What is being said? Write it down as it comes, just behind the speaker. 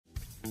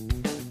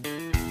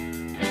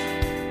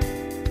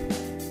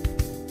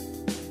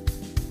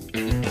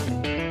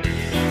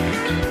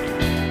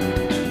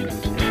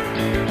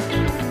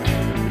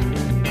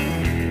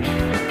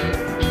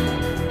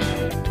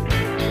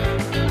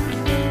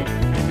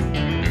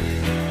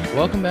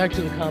Welcome back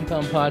to the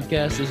Compound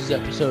Podcast. This is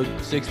episode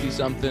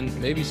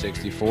 60-something, maybe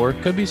 64.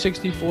 Could be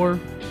 64,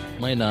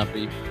 might not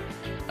be.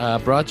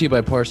 Brought to you by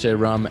Parce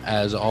Rum,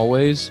 as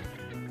always.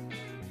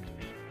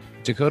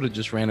 Dakota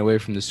just ran away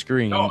from the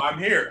screen. No, I'm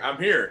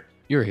here.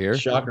 You're here.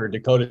 Shocker,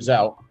 Dakota's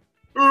out.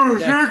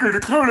 Shocker,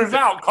 Dakota's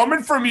out.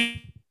 Coming from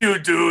you,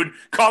 dude.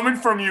 Coming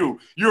from you.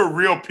 You're a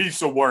real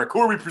piece of work. Who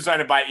are we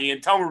presented by, Ian?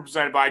 Tell me we're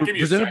presented by. Give me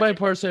Presented a by second.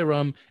 Parce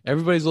Rum.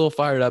 Everybody's a little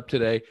fired up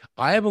today.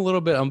 I am a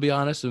little bit, I'm going to be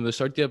honest, I'm going to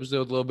start the episode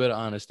with a little bit of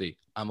honesty.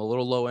 I'm a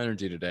little low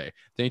energy today.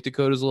 I think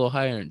Dakota's a little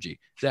high energy.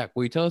 Zach,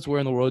 will you tell us where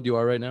in the world you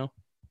are right now?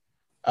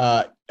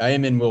 I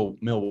am in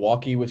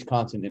Milwaukee,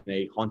 Wisconsin, in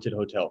a haunted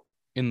hotel.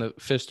 In the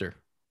Pfister.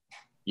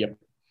 Yep.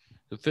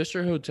 The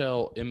Pfister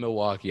Hotel in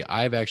Milwaukee.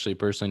 I've actually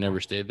personally never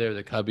stayed there.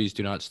 The Cubbies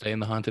do not stay in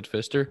the haunted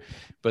Pfister,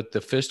 but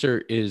the Pfister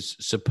is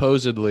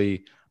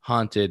supposedly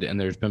haunted, and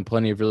there's been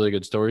plenty of really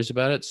good stories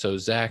about it. So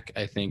Zach,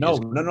 I think, No.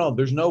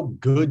 There's no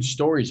good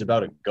stories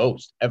about a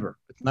ghost ever.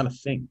 It's not a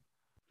thing.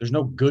 There's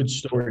no good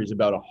stories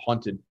about a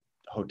haunted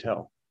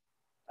hotel.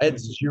 I had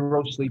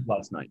zero sleep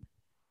last night.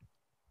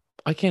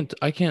 I can't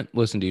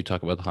listen to you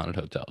talk about the haunted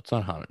hotel. It's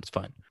not haunted. It's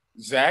fine.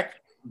 Zach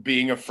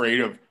being afraid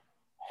of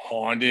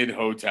haunted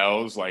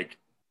hotels, like,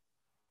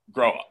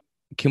 grow up.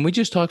 Can we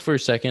just talk for a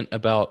second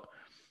about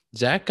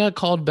Zach got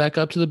called back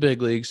up to the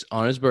big leagues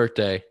on his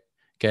birthday?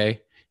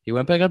 Okay. He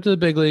went back up to the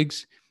big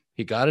leagues.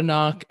 He got a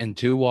knock and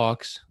 2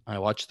 walks. I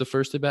watched the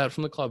first at bat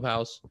from the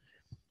clubhouse,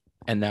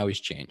 and now he's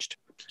changed.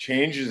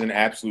 Change is an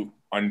absolute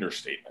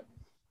understatement.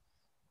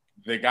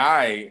 The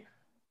guy,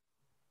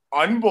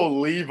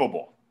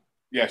 unbelievable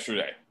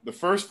yesterday. The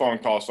first phone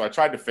call, so I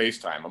tried to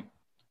FaceTime him.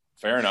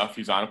 Fair enough.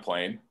 He's on a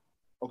plane.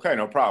 Okay,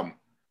 no problem.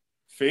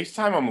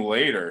 FaceTime him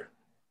later.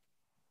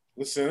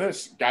 Listen to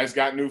this. Guy's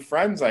got new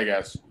friends, I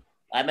guess.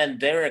 I'm in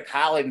Derek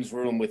Collins'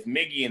 room with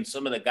Miggy and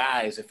some of the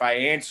guys. If I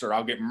answer,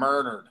 I'll get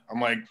murdered.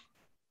 I'm like,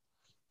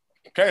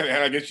 okay,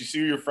 man, I guess you see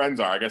who your friends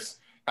are.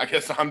 I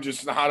guess I'm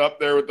just not up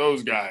there with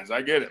those guys.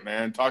 I get it,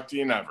 man. Talk to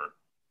you never.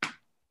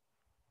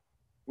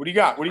 What do you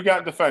got? What do you got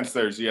in defense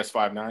there,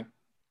 ZS59?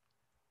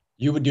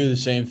 You would do the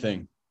same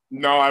thing.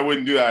 No, I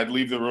wouldn't do that. I'd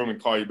leave the room and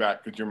call you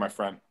back because you're my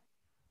friend.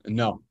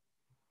 No.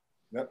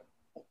 Yep.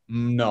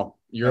 No.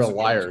 You're That's a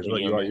liar. what Is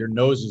what you are. I mean. Your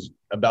nose is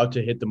about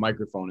to hit the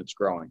microphone. It's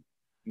growing.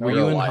 No, Were you're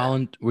you a in liar.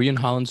 Holland? Were you in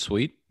Holland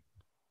Suite?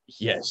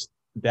 Yes.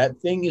 That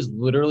thing is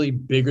literally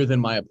bigger than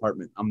my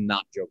apartment. I'm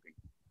not joking.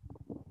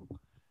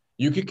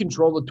 You could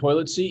control the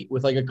toilet seat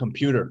with like a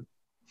computer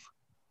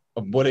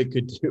of what it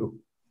could do.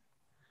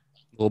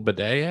 Little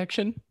bidet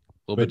action?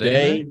 Little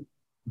bidet?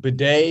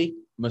 Bidet,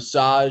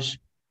 massage,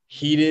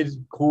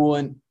 heated,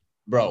 coolant.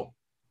 Bro,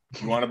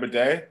 You want a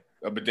bidet?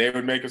 A bidet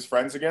would make us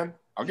friends again?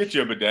 I'll get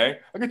you a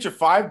bidet. I'll get you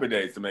 5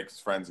 bidets to make us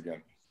friends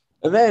again.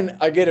 And then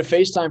I get a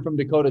FaceTime from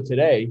Dakota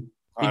today.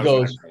 Oh, He that was goes,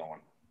 an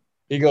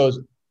excellent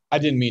one. I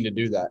didn't mean to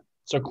do that.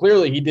 So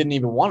clearly he didn't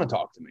even want to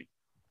talk to me.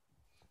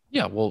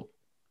 Yeah, well,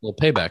 little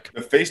payback.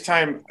 The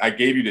FaceTime I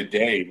gave you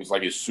today was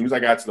like as soon as I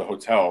got to the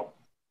hotel,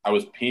 I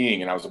was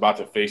peeing and I was about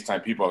to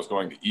FaceTime people I was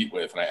going to eat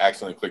with, and I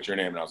accidentally clicked your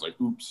name, and I was like,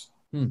 oops.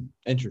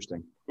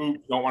 Interesting. Oops,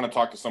 don't want to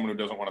talk to someone who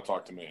doesn't want to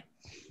talk to me.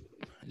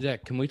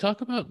 Zach, can we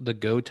talk about the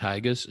Go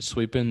Tigers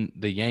sweeping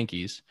the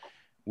Yankees,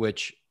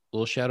 which,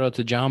 little shout out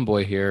to John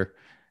Boy here,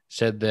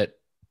 said that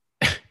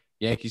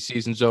Yankee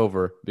season's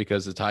over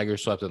because the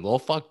Tigers swept it. A little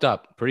fucked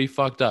up, pretty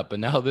fucked up. But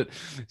now that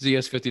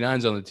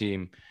ZS59's on the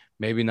team,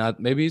 maybe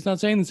he's not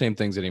saying the same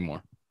things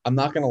anymore. I'm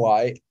not going to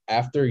lie.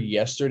 After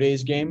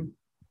yesterday's game,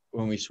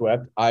 when we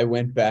swept, I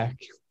went back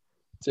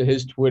to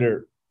his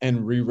Twitter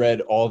and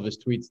reread all of his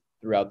tweets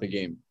throughout the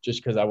game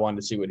just because I wanted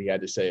to see what he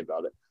had to say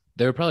about it.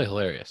 They were probably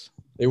hilarious.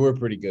 They were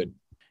pretty good.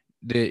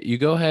 You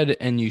go ahead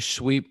and you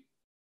sweep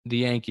the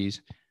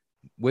Yankees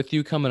with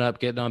you coming up,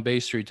 getting on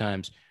base 3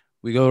 times.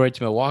 We go right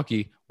to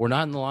Milwaukee. We're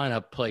not in the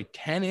lineup, play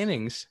 10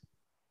 innings,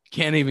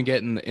 can't even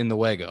get in the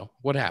Wago.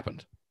 What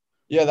happened?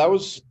 Yeah, I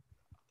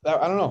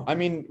don't know. I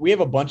mean, we have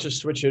a bunch of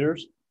switch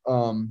hitters.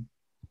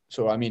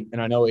 So, I mean,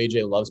 and I know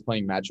AJ loves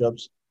playing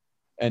matchups.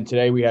 And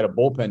today we had a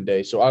bullpen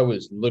day, so I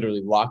was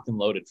literally locked and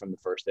loaded from the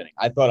first inning.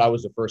 I thought I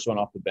was the first one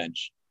off the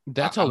bench.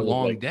 That's a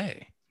long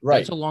day. Right.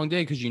 That's a long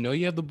day because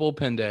you have the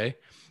bullpen day.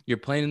 You're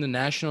playing in the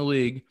National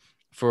League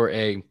for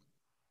a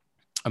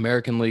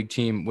American League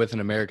team with an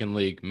American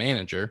League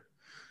manager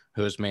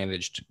who has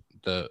managed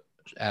the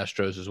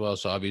Astros as well.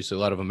 So obviously a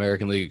lot of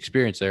American League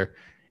experience there.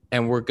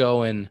 And we're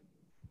going,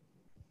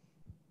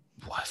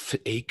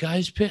 8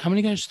 guys? How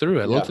many guys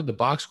threw? I looked at the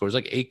box scores,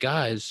 like 8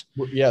 guys.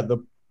 Yeah,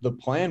 the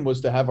plan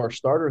was to have our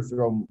starter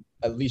throw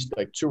at least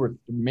like 2 or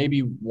maybe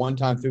one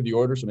time through the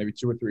order, so maybe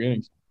 2 or 3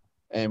 innings.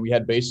 And we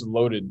had bases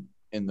loaded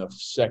in the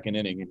second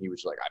inning, and he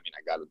was like,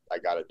 I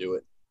gotta do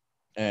it.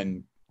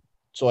 And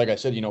so, like I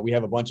said, we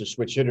have a bunch of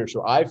switch hitters.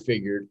 So I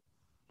figured,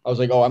 I was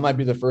like, I might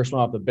be the first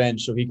one off the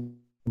bench so he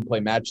can play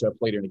matchup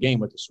later in the game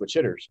with the switch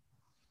hitters.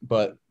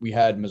 But we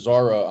had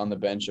Mazzara on the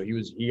bench, so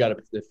he got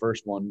the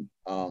first one,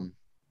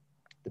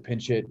 the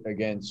pinch hit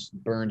against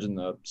Burns in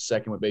the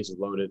second with bases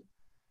loaded.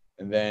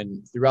 And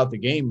then throughout the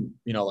game,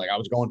 I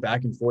was going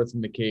back and forth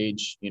from the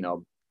cage,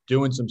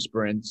 doing some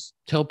sprints.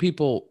 Tell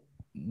people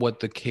what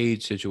the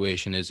cage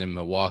situation is in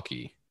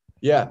Milwaukee.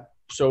 Yeah.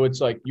 So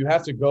it's like you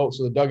have to go.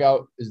 So the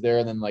dugout is there,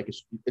 and then like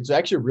it's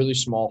actually a really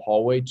small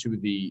hallway to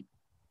the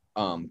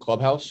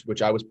clubhouse,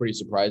 which I was pretty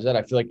surprised at.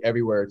 I feel like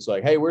everywhere it's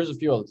like, hey, where's the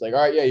field? It's like, all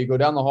right, yeah, you go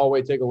down the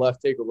hallway, take a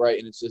left, take a right,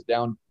 and it's just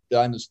down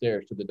the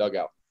stairs to the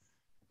dugout.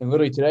 And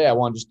literally today, I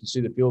wanted just to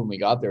see the field when we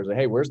got there. I was like,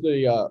 hey, where's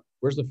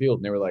the field?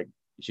 And they were like,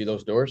 you see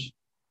those doors?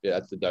 Yeah,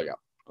 that's the dugout.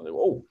 I was like,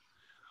 whoa.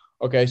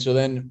 Okay, so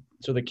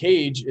the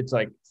cage, it's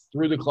like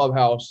through the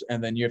clubhouse,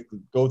 and then you have to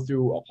go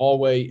through a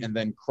hallway and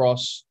then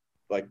cross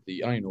like I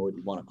don't even know what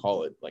you want to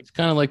call it. Like it's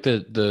kind of like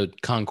the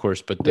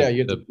concourse, but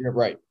you're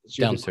right.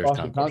 So downstairs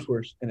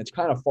concourse, and it's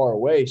kind of far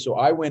away. So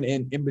I went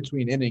in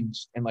between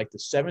innings and like the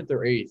 7th or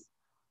 8th,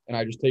 and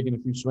I just taken a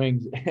few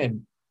swings,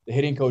 and the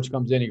hitting coach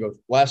comes in. He goes,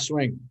 "Last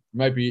swing, you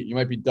might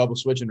be double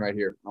switching right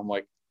here." I'm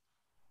like,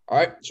 "All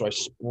right." So I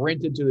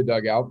sprinted to the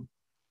dugout.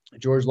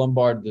 George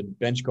Lombard, the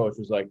bench coach,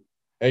 was like,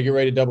 "Hey, get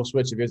ready to double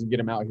switch. If he doesn't get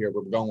him out here,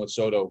 we're going with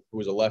Soto, who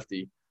was a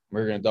lefty.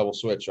 We're going to double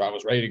switch." So I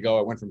was ready to go.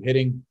 I went from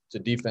hitting to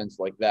defense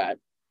like that.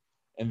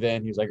 And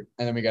then he's like,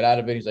 and then we got out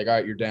of it. He's like, all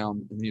right, you're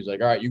down. And he's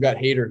like, all right, you got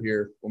Hader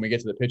here when we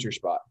get to the pitcher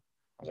spot.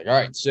 I was like, all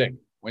right, sick.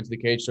 Went to the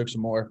cage, took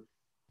some more,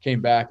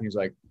 came back, and he's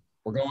like,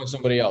 we're going with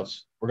somebody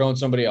else. We're going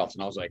somebody else.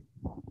 And I was like,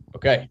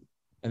 okay.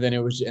 And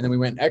then we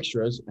went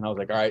extras, and I was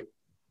like, all right,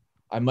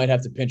 I might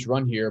have to pinch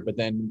run here. But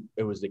then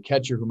it was the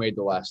catcher who made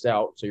the last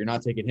out. So you're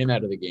not taking him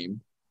out of the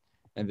game.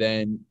 And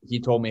then he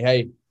told me,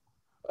 hey,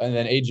 and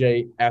then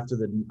AJ, after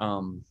the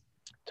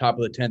top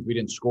of the 10th, we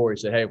didn't score. He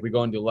said, hey, if we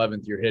go into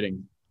 11th, you're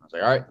hitting. I was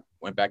like, all right.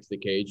 Went back to the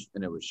cage,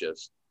 and it was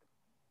just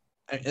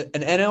an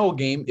NL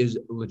game is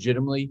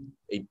legitimately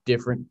a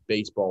different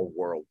baseball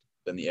world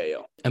than the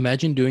AL.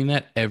 Imagine doing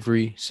that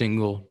every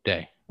single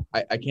day.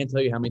 I can't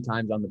tell you how many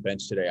times on the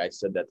bench today I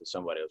said that to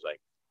somebody. I was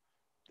like,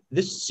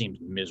 this seems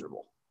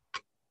miserable.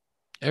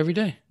 Every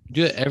day. You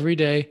do it every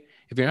day.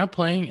 If you're not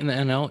playing in the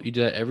NL, you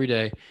do that every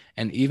day.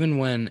 And even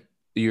when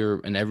you're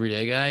an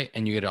everyday guy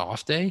and you get an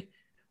off day,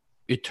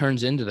 it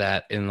turns into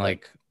that in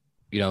like –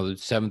 the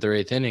 7th or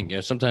 8th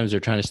inning, sometimes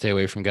they're trying to stay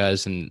away from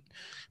guys and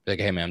be like,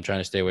 hey, man, I'm trying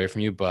to stay away from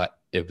you. But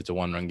if it's a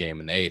 1-run game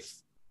in the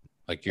 8th,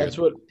 like that's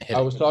what hitting.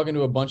 I was talking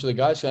to a bunch of the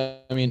guys.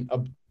 I mean, a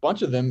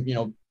bunch of them,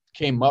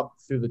 came up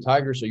through the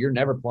Tigers. So you're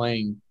never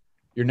playing.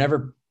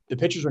 The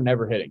pitchers are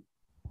never hitting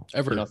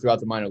ever, throughout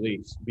the minor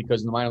leagues,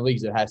 because in the minor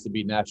leagues, it has to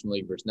be National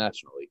League versus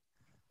National League.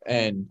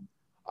 And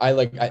I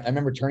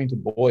remember turning to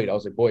Boyd. I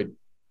was like, Boyd,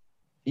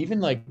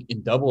 even like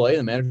in Double-A,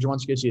 the manager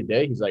wants to get you a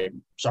day. He's like,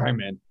 sorry,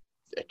 man,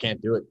 I can't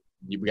do it.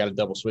 We got a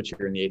double switch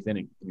here in the 8th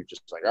inning. And you're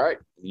just like, all right.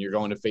 And you're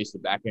going to face the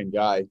back end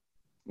guy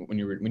when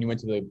you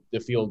went to the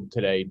field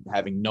today,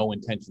 having no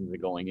intentions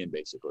of going in,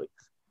 basically.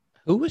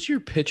 Who was your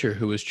pitcher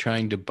who was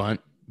trying to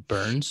bunt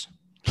Burns?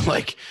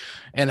 Like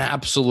an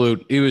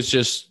absolute, he was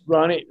just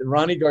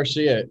Ronnie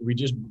Garcia. We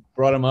just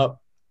brought him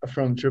up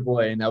from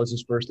AAA, and that was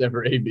his first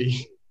ever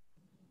AB.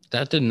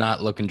 That did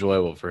not look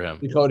enjoyable for him.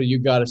 Dakota, you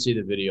got to see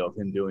the video of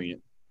him doing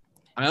it.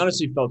 I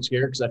honestly felt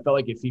scared because I felt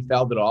like if he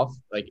fouled it off,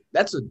 like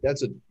that's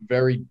a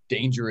very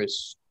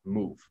dangerous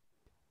move.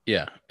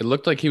 Yeah, it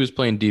looked like he was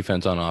playing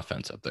defense on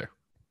offense up there.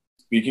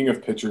 Speaking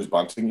of pitchers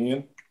bunting, Ian,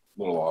 a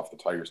little off the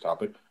Tigers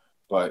topic,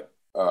 but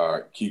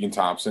Keegan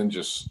Thompson,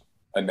 just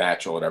a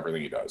natural at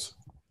everything he does.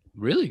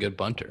 Really good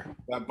bunter.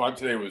 That bunt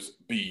today was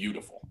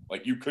beautiful.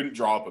 Like, you couldn't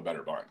draw up a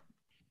better bunt.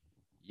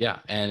 Yeah,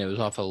 and it was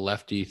off a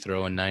lefty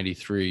throwing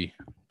 93,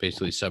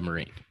 basically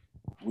submarine.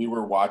 We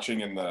were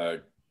watching in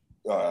the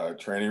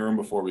training room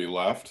before we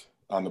left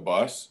on the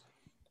bus,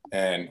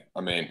 and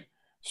I mean,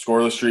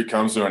 scoreless streak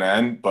comes to an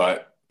end,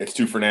 but it's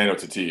to Fernando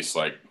Tatis.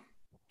 Like,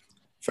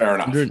 fair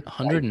enough.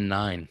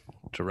 109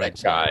 to right.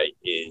 That guy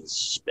is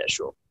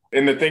special.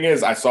 And the thing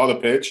is, I saw the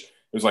pitch.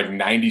 It was like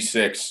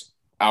 96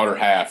 outer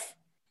half.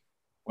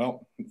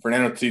 Well,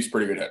 Fernando Tatis,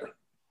 pretty good hitter.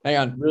 Hang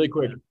on, really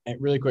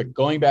quick.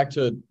 Going back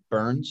to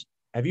Burns,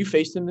 have you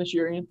faced him this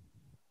year, Ian?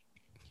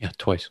 Yeah,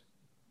 twice.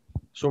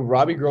 So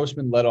Robbie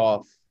Grossman led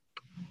off,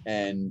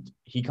 and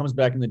he comes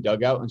back in the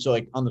dugout. And so,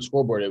 like, on the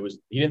scoreboard,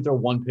 he didn't throw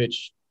one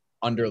pitch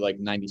under, like,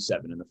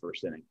 97 in the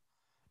first inning.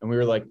 And we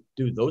were like,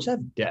 dude, those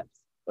have depth.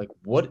 Like,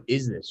 what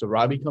is this? So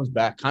Robbie comes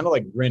back kind of,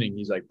 like, grinning.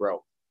 He's like,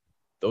 bro,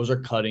 those are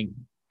cutting,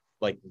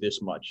 like,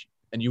 this much.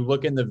 And you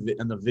look in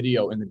the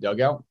video in the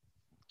dugout,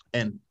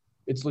 and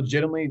it's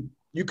legitimately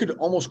 – you could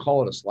almost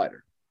call it a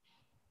slider.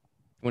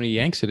 When he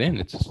yanks it in,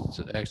 it's a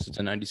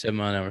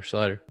 97-mile-an-hour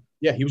slider.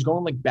 Yeah, he was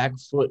going, like, back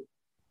foot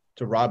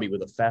to Robbie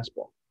with a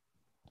fastball.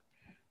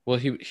 Well,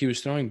 he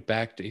was throwing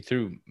back. He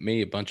threw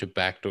me a bunch of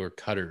backdoor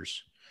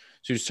cutters.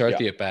 So you start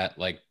the at bat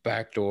like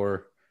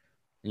backdoor,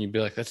 and you'd be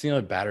like, "That's the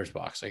other batter's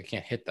box. Like, I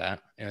can't hit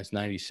that." And it's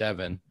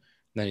 97. And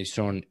then he's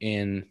throwing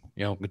in,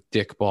 with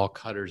dick ball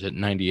cutters at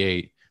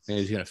 98. And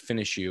he's gonna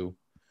finish you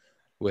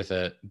with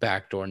a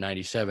backdoor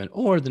 97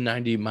 or the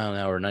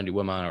 90-mile-an-hour,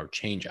 91-mile-an-hour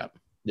changeup.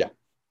 Yeah.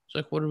 It's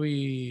like, what are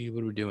we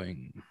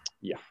doing?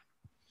 Yeah.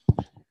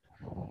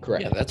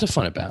 Correct. Yeah, that's a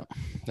fun at bat.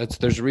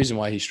 There's a reason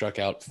why he struck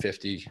out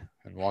 50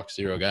 and walked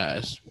 0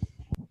 guys.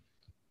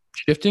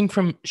 Shifting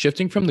from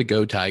the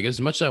Go Tigers,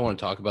 as much as I want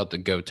to talk about the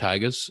Go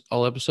Tigers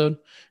all episode,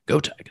 Go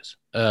Tigers.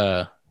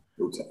 The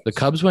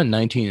Cubs went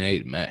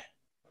 19-8 in May.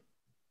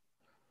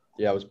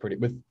 Yeah, it was pretty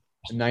with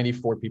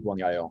 94 people on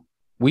the IL.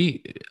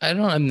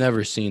 I've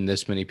never seen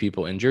this many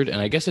people injured,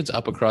 and I guess it's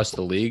up across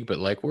the league, but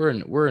like we're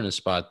in a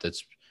spot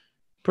that's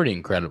pretty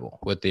incredible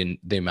with the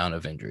amount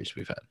of injuries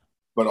we've had.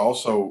 But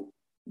also,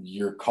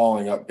 you're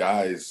calling up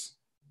guys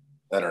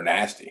that are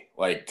nasty.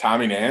 Like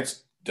Tommy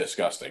Nance,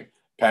 disgusting.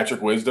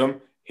 Patrick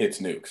Wisdom hits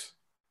nukes.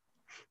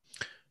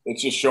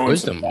 It's just showing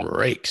Wisdom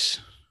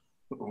rakes.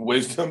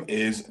 Wisdom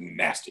is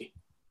nasty.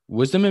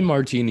 Wisdom and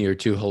Martini are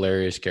two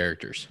hilarious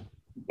characters.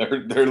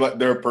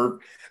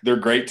 They're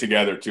great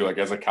together too. Like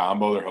as a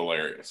combo, they're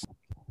hilarious.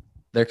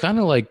 They're kind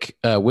of like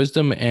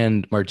Wisdom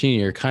and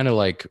Martini are kind of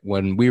like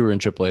when we were in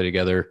AAA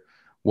together,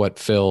 what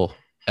Phil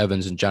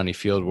Evans and Johnny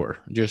Field were.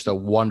 Just a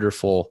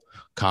wonderful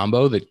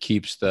combo that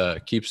keeps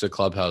the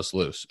clubhouse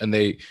loose. And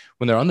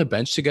when they're on the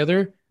bench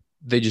together,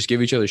 they just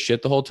give each other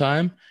shit the whole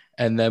time.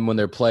 And then when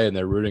they're playing,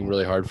 they're rooting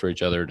really hard for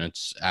each other, and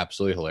it's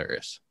absolutely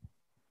hilarious.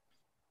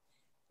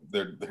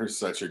 They're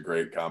such a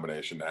great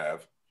combination to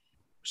have.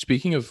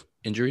 Speaking of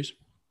injuries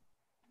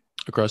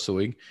across the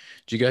league,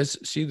 did you guys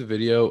see the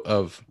video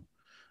of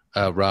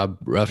Rob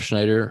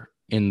Ruffschneider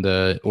in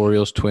the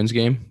Orioles Twins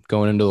game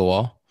going into the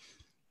wall?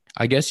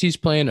 I guess he's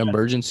playing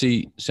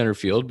emergency center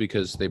field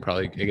because they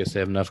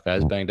have enough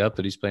guys banged up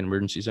that he's playing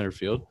emergency center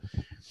field.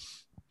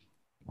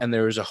 And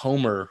there was a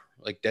homer,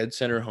 like dead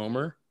center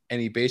homer,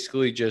 and he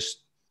basically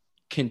just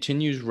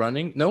continues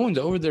running. No one's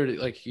over there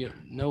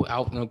no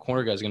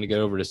corner guy's going to get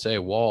over to say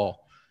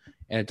wall.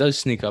 And it does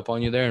sneak up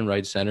on you there in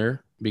right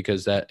center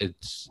because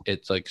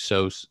it's like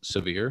so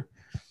severe,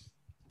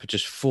 but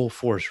just full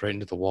force right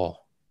into the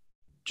wall.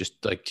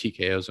 Just like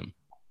TKOs him.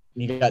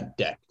 He got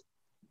decked.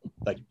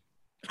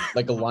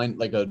 Like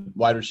a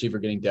wide receiver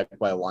getting decked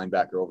by a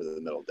linebacker over the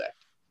middle deck.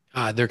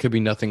 There could be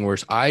nothing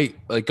worse. I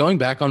like going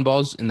back on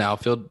balls in the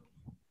outfield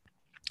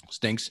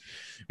stinks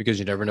because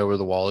you never know where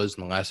the wall is.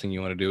 And the last thing you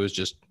want to do is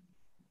just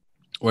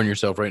run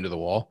yourself right into the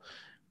wall.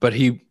 But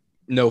he,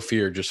 no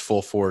fear, just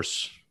full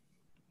force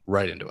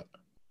right into it.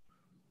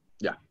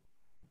 Yeah.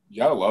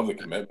 You got to love the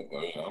commitment,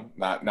 though,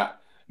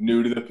 not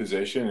new to the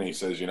position. And he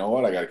says, you know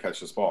what? I got to catch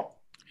this ball.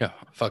 Yeah.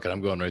 Fuck it.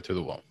 I'm going right through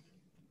the wall.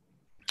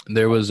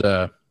 There was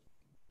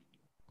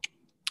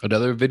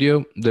another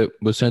video that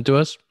was sent to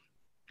us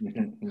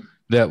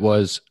that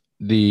was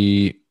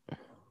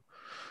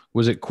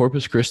was it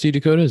Corpus Christi,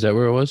 Dakota? Is that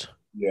where it was?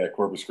 Yeah,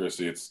 Corpus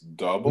Christi. It's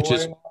double Which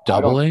is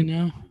double A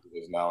now? It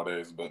is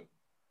nowadays, but.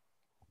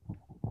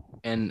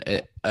 And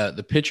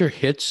the pitcher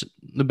hits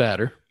the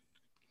batter.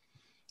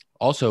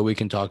 Also, we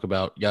can talk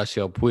about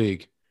Yasiel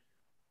Puig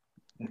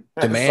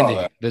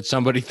demanding that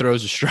somebody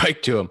throws a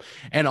strike to him.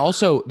 And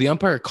also, the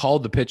umpire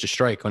called the pitch a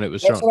strike when it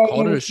was thrown.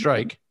 Called it a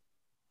strike,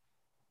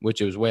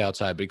 which it was way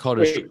outside, but he called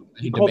it a strike.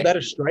 He called that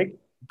a strike?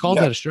 He called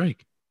that a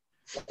strike.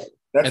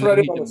 That's and what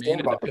I he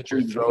demanded the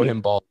pitcher throw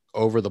him ball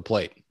over the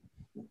plate.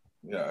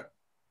 Yeah.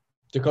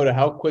 Dakota,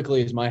 how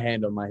quickly is my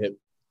hand on my hip?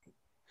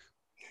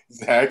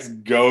 Zach's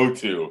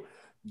go-to.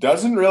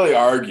 Doesn't really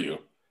argue.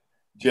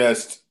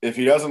 Just if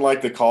he doesn't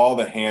like the call,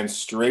 the hand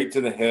straight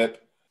to the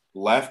hip.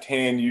 Left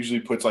hand usually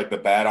puts like the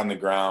bat on the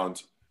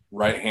ground,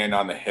 right hand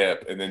on the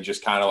hip, and then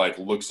just kind of like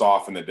looks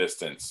off in the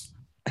distance.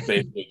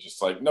 Basically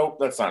just like, nope,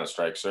 that's not a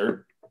strike,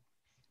 sir.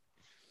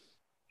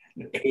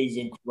 It is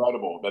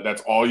incredible that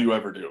that's all you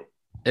ever do.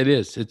 It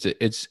is.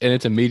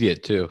 It's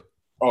immediate too.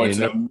 Oh, it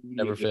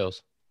never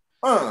fails.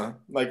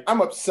 Like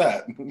I'm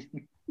upset.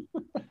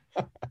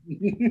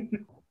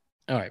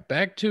 All right,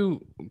 back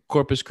to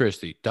Corpus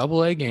Christi.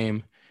 Double A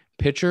game.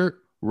 Pitcher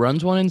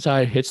runs one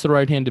inside, hits the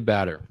right-handed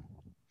batter.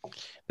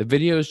 The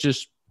video is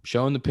just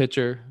showing the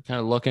pitcher kind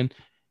of looking.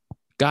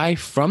 Guy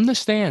from the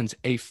stands,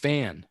 a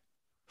fan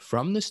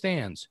from the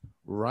stands,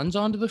 runs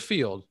onto the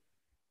field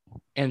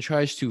and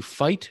tries to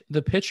fight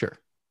the pitcher.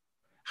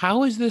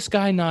 How is this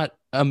guy not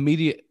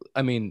immediate?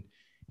 I mean,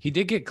 he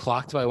did get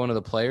clocked by one of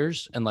the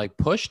players and like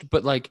pushed,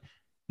 but like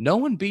no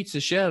one beats the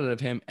shit out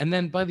of him. And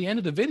then by the end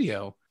of the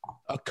video,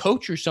 a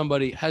coach or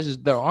somebody has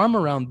their arm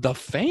around the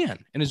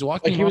fan and is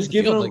walking. Like he was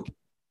giving him,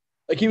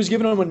 like he was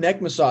giving him a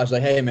neck massage.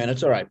 Like, hey man,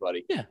 it's all right,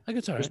 buddy. Yeah, like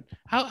it's all right.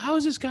 How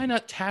is this guy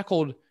not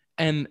tackled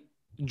and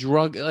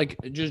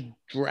just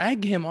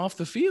drag him off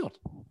the field?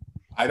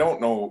 I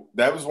don't know.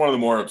 That was one of the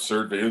more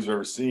absurd videos I've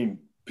ever seen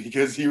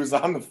because he was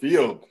on the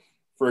field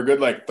for a good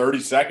like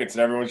 30 seconds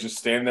and everyone's just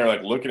standing there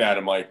like looking at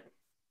him like,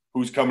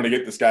 who's coming to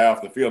get this guy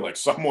off the field? Like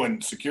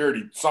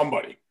security,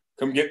 somebody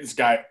come get this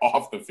guy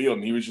off the field.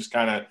 And he was just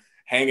kind of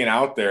hanging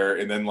out there.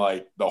 And then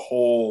like I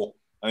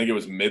think it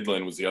was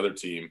Midland was the other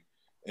team.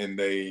 And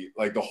they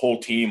like the whole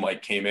team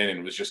like came in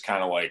and was just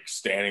kind of like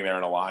standing there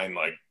in a line.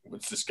 Like,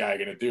 what's this guy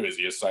going to do? Is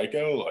he a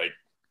psycho? Like,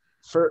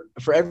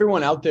 for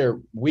everyone out there,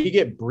 we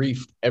get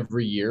briefed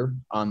every year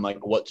on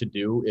like what to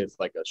do if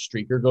like a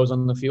streaker goes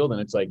on the field, and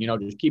it's like,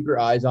 just keep your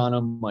eyes on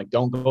him, like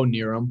don't go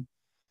near him.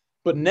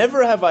 But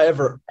never have I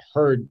ever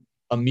heard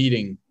a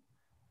meeting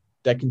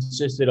that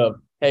consisted of,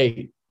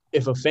 hey,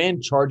 if a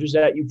fan charges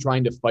at you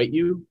trying to fight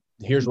you,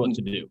 here's what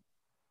to do.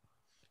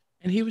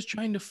 And he was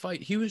trying to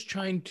fight. He was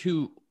trying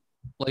to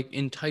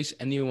entice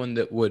anyone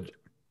that would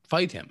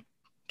fight him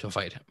to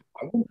fight him.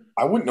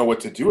 I wouldn't know what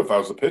to do if I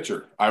was the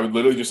pitcher. I would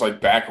literally just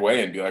back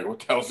away and be like, what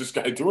the hell is this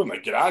guy doing?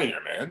 Get out of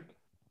here, man.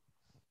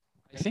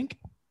 I think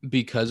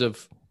because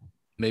of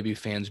maybe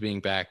fans being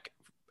back,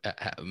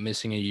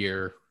 missing a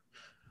year,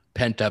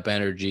 pent up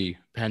energy,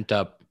 pent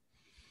up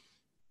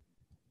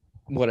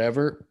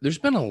whatever, there's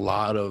been a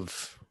lot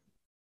of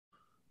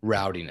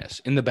rowdiness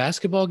in the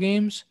basketball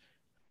games.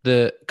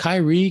 The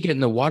Kyrie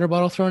getting the water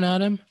bottle thrown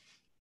at him.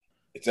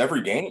 It's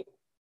every game.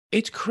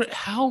 It's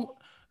how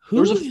who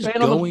there was is a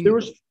fan going?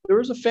 there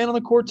was a fan on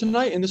the court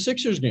tonight in the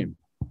Sixers game.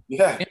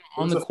 Yeah,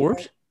 on the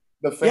court.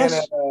 The fan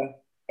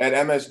at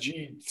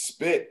MSG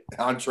spit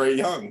on Trae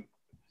Young.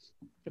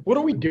 What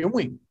are we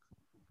doing?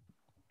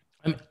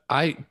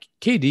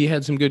 KD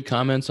had some good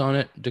comments on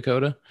it,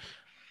 Dakota.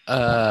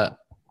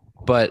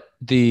 But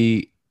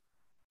the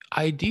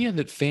idea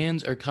that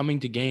fans are coming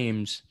to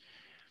games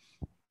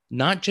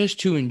not just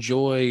to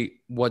enjoy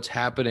what's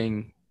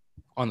happening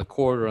on the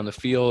court or on the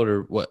field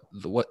or what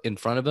in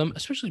front of them,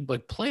 especially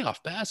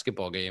playoff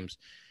basketball games,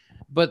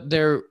 but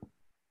they're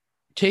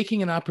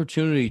taking an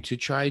opportunity to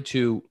try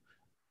to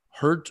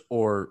hurt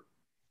or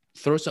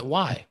throw something.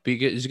 Why?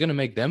 Because it's going to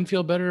make them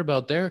feel better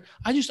about I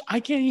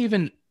can't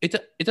even, it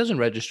doesn't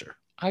register.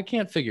 I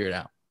can't figure it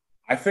out.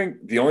 I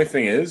think the only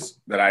thing is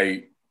that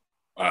I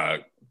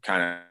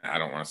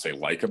don't want to say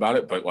about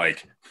it, but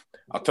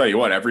I'll tell you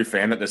what, every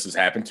fan that this has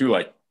happened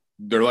to,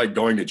 they're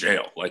going to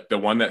jail. The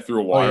one that threw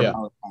a water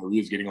bottle at Kyrie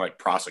is getting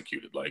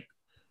prosecuted,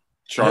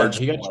 charged.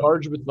 He got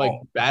charged with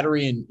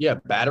battery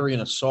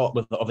and assault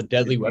of a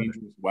deadly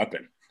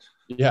weapon.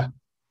 Yeah.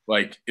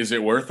 Is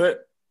it worth it?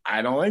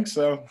 I don't think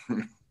so.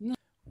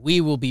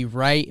 We will be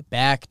right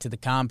back to the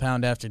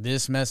compound after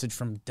this message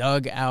from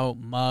Dugout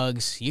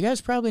Mugs. You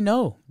guys probably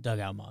know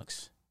Dugout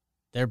Mugs.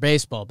 They're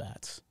baseball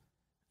bats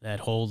that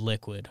hold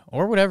liquid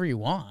or whatever you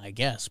want, I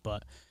guess,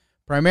 but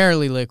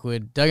primarily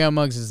liquid. Dugout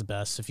Mugs is the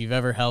best. If you've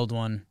ever held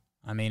one,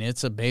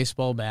 it's a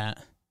baseball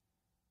bat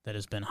that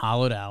has been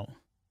hollowed out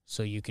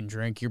so you can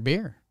drink your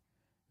beer.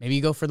 Maybe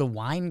you go for the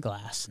wine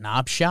glass.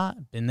 Knob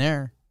shot, been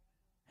there.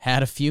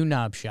 Had a few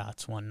knob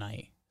shots one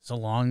night. It's a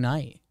long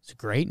night. It's a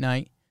great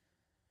night.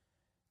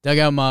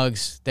 Dugout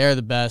Mugs, they're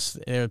the best.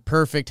 They're the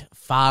perfect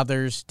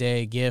Father's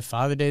Day gift.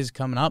 Father's Day is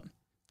coming up. A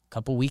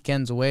couple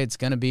weekends away. It's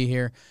going to be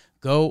here.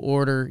 Go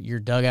order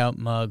your Dugout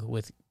Mug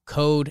with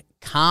code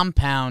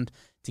COMPOUND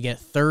to get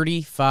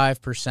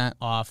 35%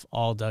 off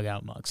all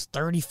Dugout Mugs.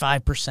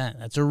 35%.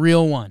 That's a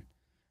real one.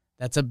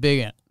 That's a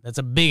big one. That's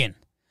a big one.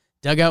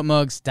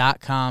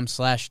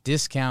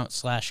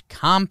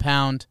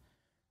 DugoutMugs.com/discount/compound.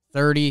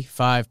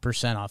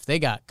 35% off. They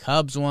got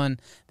Cubs one.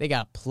 They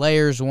got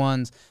players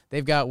ones.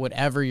 They've got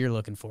whatever you're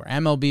looking for.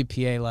 MLB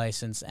PA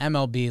license,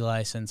 MLB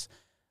license.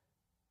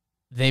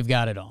 They've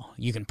got it all.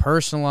 You can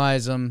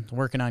personalize them.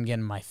 Working on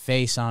getting my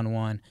face on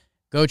one.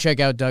 Go check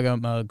out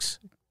Dugout Mugs.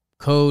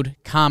 Code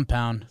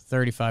COMPOUND,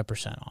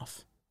 35%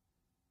 off.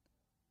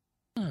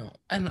 Oh,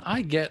 and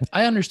I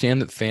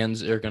understand that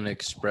fans are going to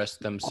express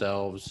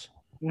themselves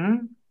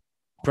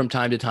from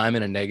time to time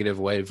in a negative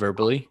way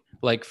verbally.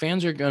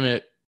 Fans are going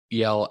to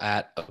yell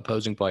at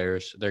opposing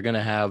players. They're going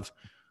to have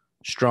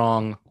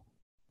strong,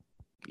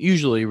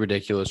 usually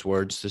ridiculous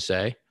words to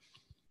say.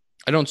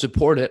 I don't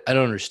support it. I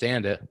don't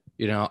understand it.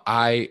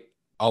 I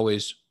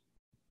always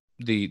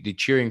the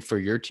cheering for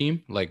your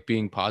team,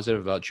 being positive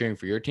about cheering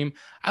for your team.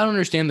 I don't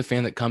understand the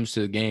fan that comes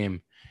to the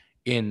game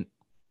in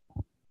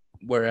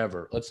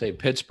wherever, let's say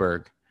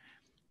Pittsburgh,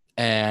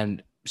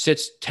 and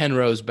sits 10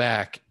 rows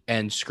back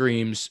and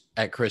screams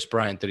at Chris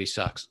Bryant that he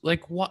sucks.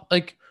 What?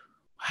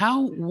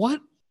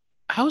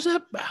 How's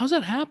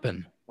that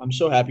happen? I'm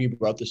so happy you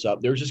brought this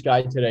up. There was this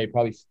guy today,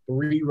 probably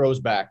 3 rows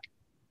back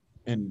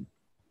in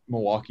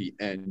Milwaukee,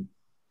 and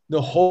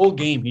the whole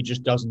game he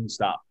just doesn't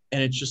stop.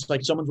 And it's just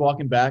someone's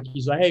walking back.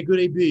 He's like, "Hey, good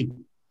AB.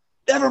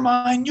 Never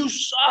mind, you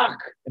suck."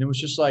 And it was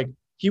just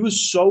he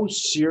was so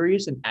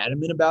serious and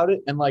adamant about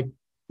it. And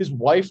his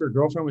wife or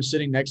girlfriend was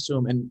sitting next to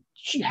him, and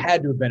she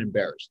had to have been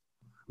embarrassed.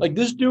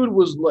 This dude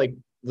was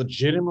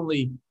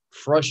legitimately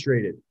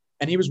frustrated.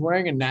 And he was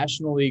wearing a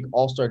National League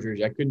All-Star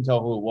jersey. I couldn't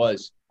tell who it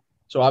was.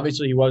 So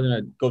obviously he wasn't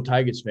a Go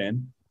Tigers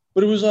fan.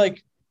 But it was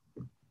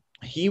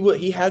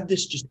he had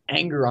this just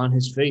anger on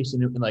his face.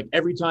 And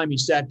every time he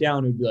sat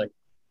down, he'd be like,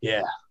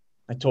 "Yeah,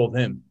 I told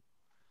him."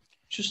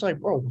 It's just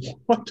bro,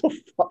 what the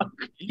fuck?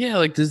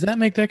 Yeah, does that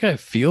make that guy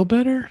feel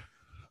better?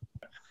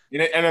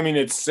 And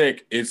it's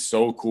sick. It's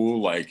so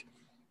cool.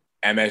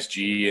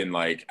 MSG and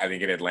I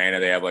think in Atlanta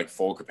they have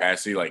full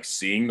capacity.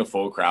 Seeing the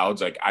full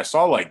crowds. I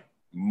saw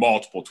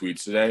multiple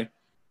tweets today.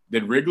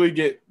 Did Wrigley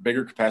get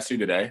bigger capacity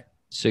today?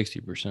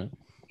 60%.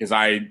 Because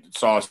I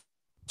saw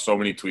so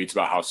many tweets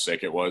about how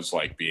sick it was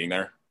being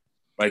there.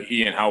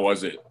 Ian, how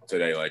was it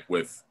today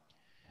with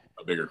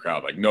a bigger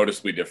crowd?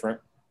 Noticeably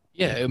different?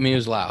 Yeah, it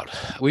was loud.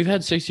 We've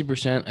had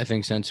 60%, I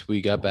think, since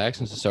we got back,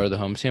 since the start of the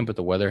homestand, but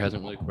the weather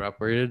hasn't really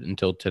cooperated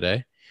until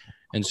today.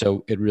 And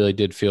so it really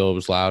did feel it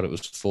was loud. It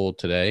was full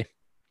today.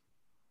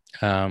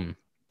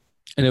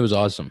 And it was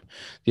awesome.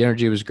 The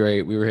energy was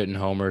great. We were hitting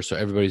homers, so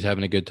everybody's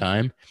having a good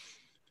time.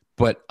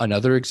 But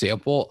another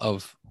example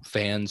of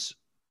fans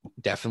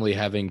definitely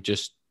having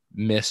just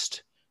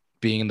missed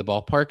being in the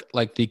ballpark,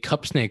 like the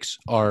Cup Snakes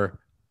are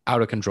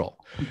out of control.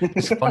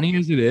 As funny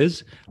as it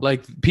is,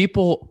 like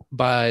people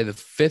by the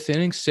 5th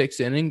inning, 6th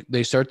inning,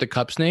 they start the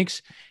Cup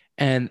Snakes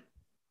and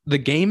the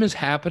game is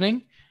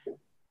happening.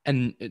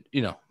 And,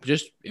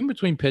 just in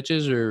between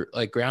pitches or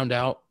like ground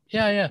out.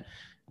 Yeah.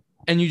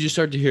 And you just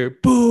start to hear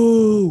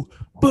boo,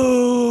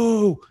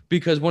 boo,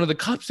 because one of the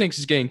Cup Snakes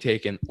is getting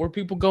taken, or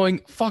people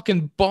going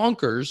fucking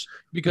bonkers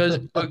because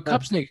a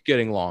Cup Snake's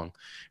getting long.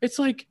 It's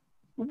like,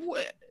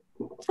 what?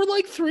 For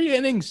like 3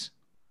 innings.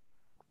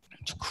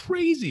 It's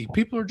crazy.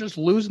 People are just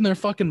losing their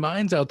fucking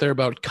minds out there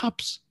about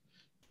cups.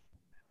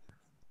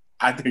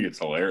 I think it's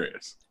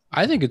hilarious.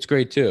 I think it's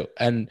great too.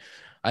 And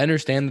I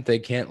understand that they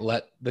can't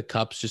let the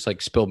cups just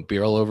like spill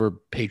beer all over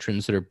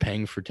patrons that are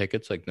paying for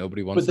tickets. Like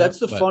nobody wants. But that's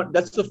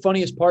That's the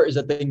funniest part is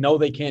that they know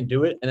they can't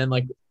do it, and then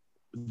like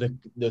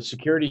the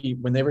security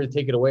when they were to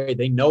take it away,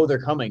 they know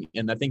they're coming,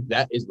 and I think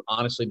that is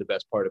honestly the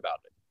best part about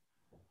it.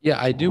 Yeah,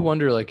 I do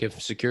wonder like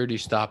if security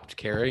stopped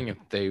caring, if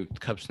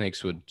Cup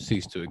Snakes would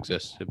cease to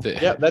exist.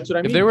 Yeah, that's what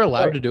I mean. If they were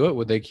allowed to do it,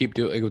 would they keep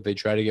doing it? Would they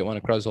try to get one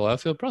across the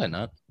outfield? Probably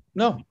not.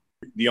 No.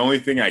 The only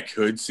thing I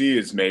could see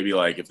is maybe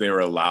like if they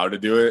were allowed to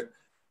do it,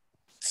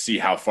 see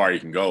how far you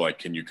can go. Like,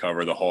 can you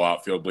cover the whole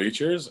outfield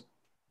bleachers?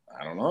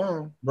 I don't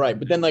know. Right.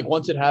 But then like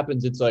once it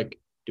happens, it's like,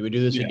 do we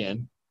do this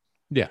again?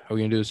 Yeah. Are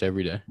we going to do this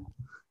every day?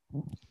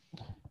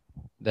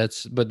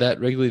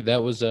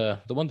 That was the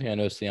one thing I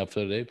noticed in the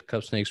outfield today. The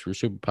Cup Snakes were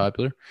super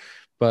popular.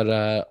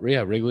 But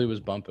Wrigley was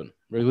bumping.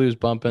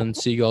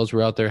 Seagulls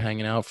were out there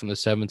hanging out from the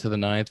 7th to the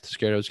 9th.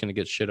 Scared I was going to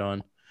get shit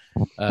on.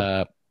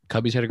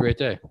 Cubbies had a great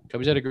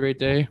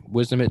day.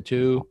 Wisdom hit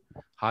 2.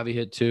 Javi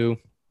hit 2.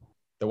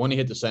 The one he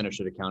hit the center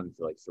should have counted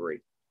for like 3.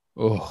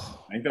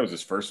 Oh, I think that was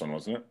his first one,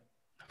 wasn't it?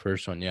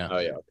 First one, yeah. Oh,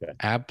 yeah, okay.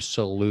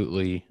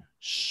 Absolutely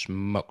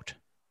smoked.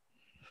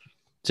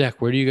 Zach,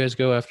 where do you guys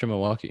go after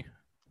Milwaukee?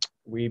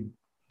 We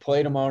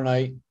play tomorrow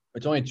night.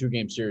 It's only a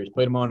 2-game series.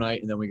 Play tomorrow night,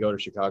 and then we go to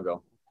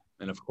Chicago.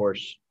 And, of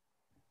course,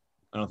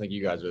 I don't think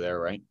you guys are there,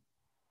 right?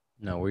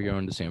 No, we're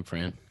going to San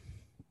Fran.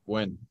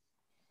 When?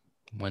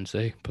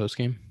 Wednesday,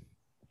 post-game.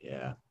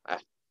 Yeah.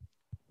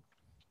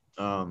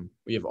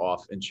 We have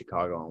off in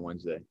Chicago on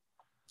Wednesday.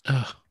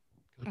 Oh,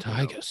 go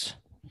Tigers.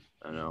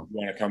 I know. You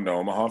want to come to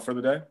Omaha for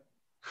the day?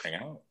 Hang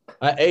out.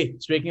 Hey,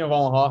 speaking of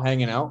Omaha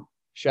hanging out,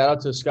 shout out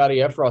to Scotty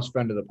Efros,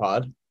 friend of the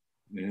pod.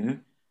 Mm-hmm.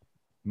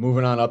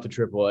 Moving on up to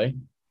AAA.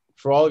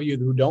 For all of you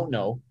who don't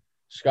know,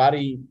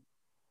 Scotty,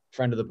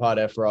 friend of the pod,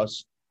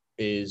 Efros,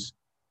 is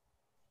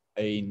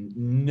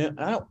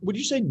would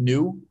you say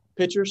new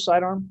pitcher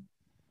sidearm?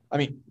 I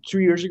mean, 2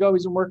 years ago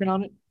he's been working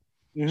on it.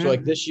 Mm-hmm. So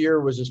like this year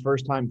was his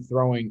first time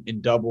throwing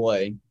in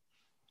AA,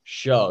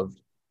 shoved,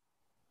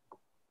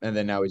 and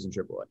then now he's in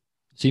AAA.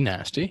 Is he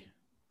nasty?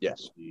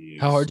 Yes.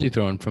 How hard is he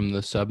throwing from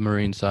the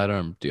submarine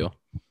sidearm deal?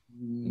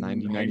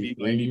 90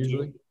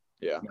 usually.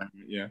 Yeah.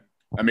 Yeah.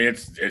 I mean,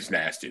 it's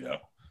nasty though.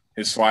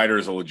 His slider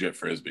is a legit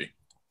frisbee.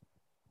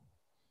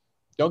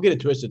 Don't get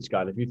it twisted,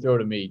 Scott. If you throw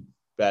to me,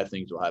 bad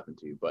things will happen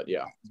to you. But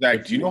yeah.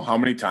 Zach, do you know how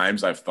many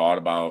times I've thought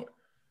about?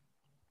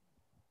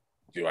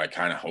 Do I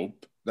kind of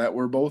hope that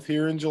we're both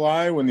here in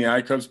July when the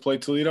I-Cubs play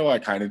Toledo? I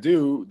kind of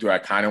do. Do I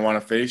kind of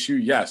want to face you?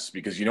 Yes,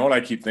 because you know what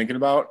I keep thinking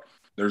about?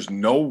 There's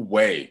no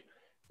way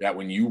that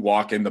when you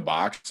walk in the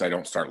box, I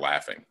don't start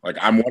laughing. Like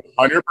I'm 100%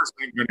 going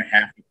to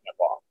have to step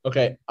off.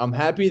 Okay, I'm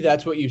happy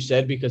that's what you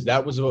said because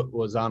that was what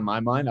was on my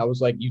mind. I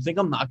was like, you think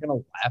I'm not going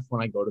to laugh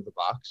when I go to the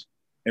box?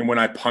 And when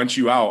I punch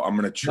you out, I'm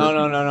going to trip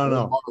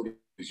No.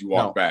 As you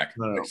walk back.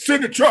 No. Like, sit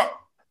in the truck.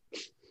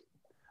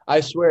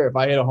 I swear if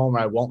I hit a homer,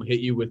 I won't hit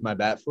you with my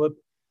bat flip.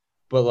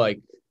 But, like,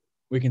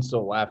 we can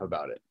still laugh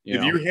about it.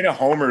 If you hit a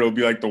homer, it'll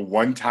be like the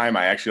one time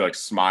I actually, like,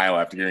 smile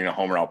after getting a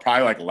homer. I'll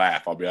probably, like,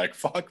 laugh. I'll be like,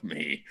 fuck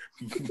me.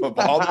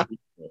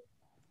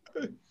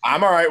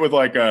 I'm all right with,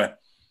 like, how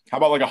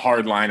about, like, a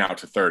hard line out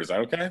to third? Is that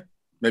okay?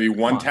 Maybe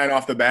 110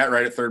 off the bat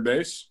right at third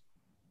base?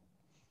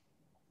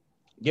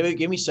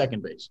 Give me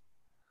second base.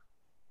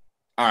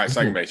 All right,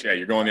 second base. Yeah,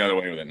 you're going the other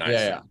way with it. Nice.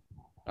 Yeah.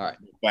 All right.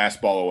 Last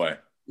ball away.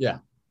 Yeah,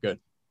 good.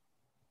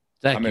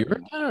 Zach,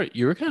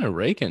 you were kind of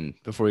raking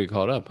before you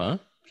called up, huh?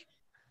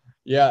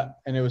 Yeah,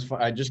 and it was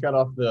fun. I just got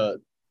off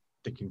the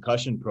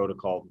concussion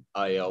protocol,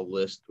 IL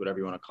list, whatever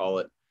you want to call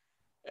it,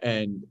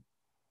 and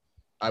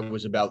I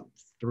was about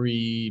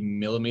 3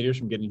 millimeters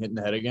from getting hit in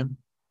the head again.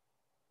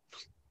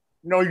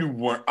 No, you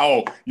weren't.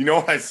 Oh, you know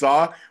what I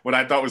saw? What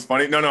I thought was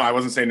funny? No, I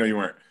wasn't saying no, you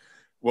weren't.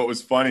 What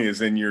was funny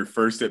is in your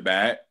first at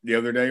bat the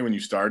other day when you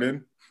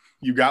started,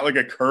 you got like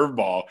a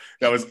curveball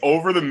that was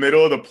over the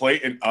middle of the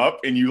plate and up,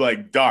 and you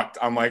like ducked.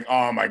 I'm like,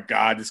 oh my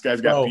God, this guy's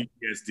got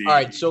PTSD. All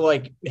right, so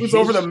like it was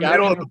over the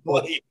middle of the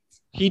plate.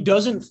 He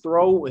doesn't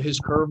throw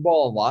his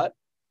curveball a lot,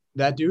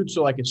 that dude.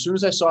 So like as soon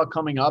as I saw it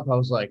coming up, I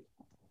was like,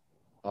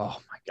 oh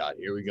my God,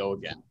 here we go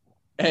again.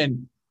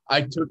 And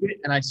I took it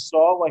and I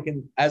saw like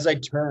as I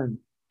turned,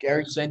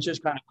 Gary Sanchez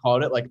kind of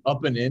caught it like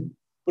up and in,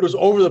 but it was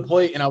over the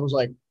plate, and I was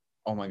like,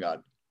 Oh my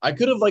God. I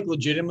could have like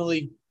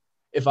legitimately,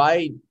 if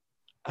I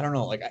don't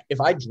know, like if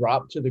I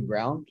dropped to the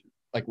ground,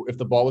 like if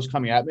the ball was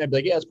coming at me, I'd be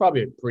like, yeah, it's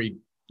probably a pretty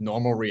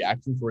normal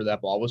reaction for where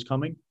that ball was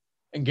coming.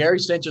 And Gary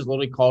Sanchez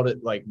literally called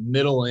it like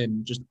middle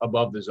in, just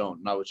above the zone.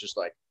 And I was just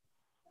like,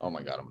 oh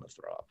my God, I'm going to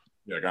throw up.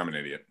 You're like, I'm an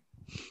idiot.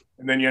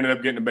 And then you ended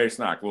up getting a base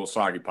knock, a little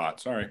soggy pot.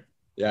 Sorry.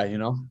 Yeah, you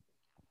know?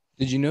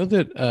 Did you know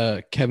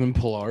that Kevin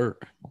Pillar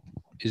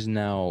is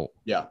now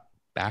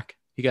back?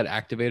 He got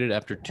activated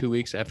after 2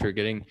 weeks after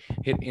getting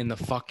hit in the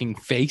fucking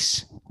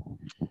face.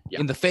 Yeah.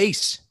 In the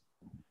face.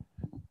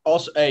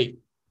 Also, hey,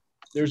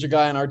 there's a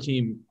guy on our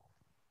team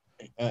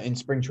in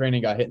spring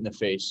training got hit in the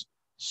face.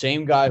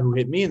 Same guy who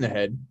hit me in the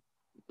head.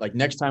 Like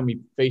next time we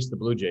faced the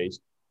Blue Jays,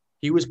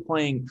 he was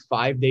playing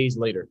 5 days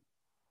later.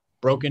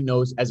 Broken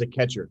nose as a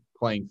catcher,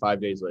 playing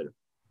 5 days later.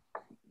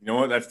 You know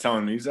what that's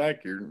telling me,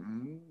 Zach? You're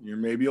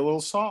maybe a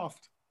little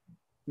soft.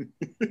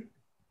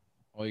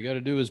 All you got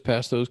to do is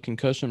pass those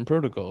concussion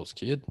protocols,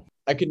 kid.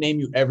 I could name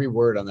you every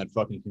word on that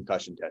fucking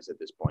concussion test at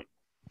this point.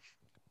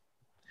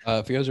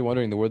 If you guys are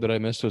wondering, the word that I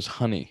missed was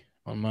honey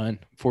on mine.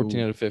 14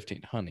 Ooh. out of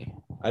 15, honey.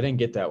 I didn't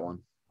get that one.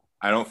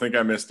 I don't think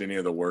I missed any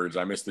of the words.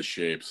 I missed the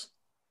shapes.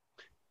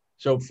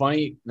 So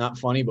funny, not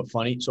funny, but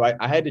funny. So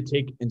I had to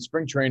take in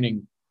spring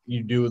training,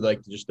 you do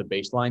like just the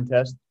baseline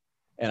test.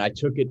 And I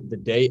took it the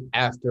day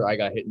after I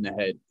got hit in the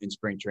head in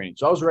spring training.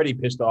 So I was already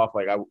pissed off.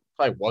 Like I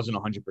probably wasn't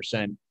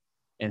 100%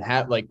 and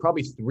had like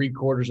probably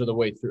 3/4 of the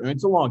way through. And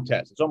it's a long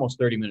test. It's almost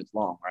 30 minutes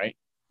long, right?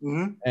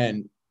 Mm-hmm.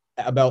 And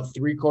about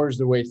 3/4 of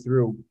the way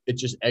through, it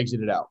just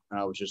exited out. And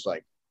I was just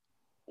like,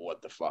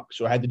 what the fuck?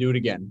 So I had to do it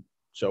again.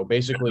 So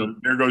basically.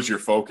 There goes your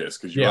focus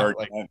because you are.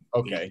 Like,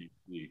 okay.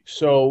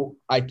 So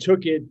I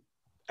took it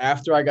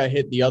after I got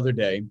hit the other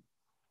day,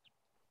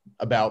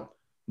 about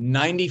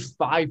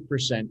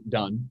 95%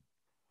 done.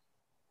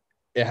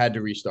 It had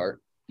to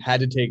restart,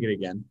 had to take it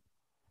again.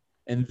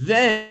 And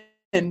then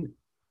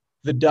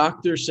the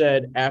doctor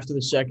said after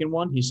the second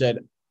one, he said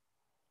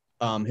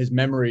his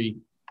memory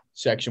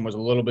section was a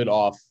little bit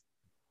off.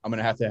 I'm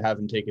going to have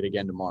him take it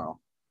again tomorrow.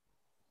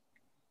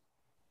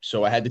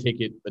 So I had to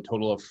take it a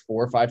total of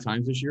 4 or 5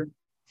 times this year.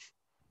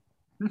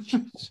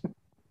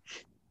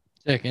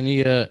 Zack,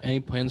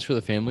 any plans for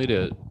the family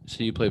to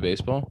see you play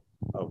baseball?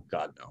 Oh,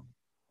 God, no.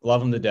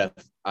 Love them to death.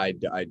 I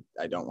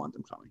don't want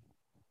them coming.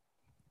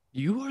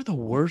 You are the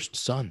worst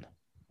son.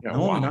 Yeah,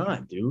 no, I'm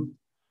not, dude.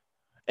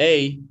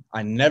 A,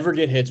 I never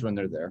get hits when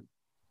they're there.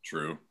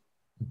 True.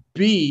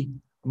 B,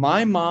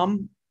 my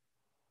mom,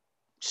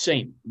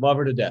 saint, love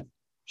her to death.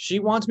 She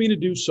wants me to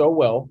do so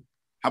well.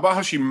 How about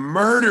how she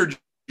murdered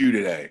you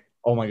today?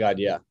 Oh, my God,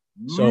 yeah.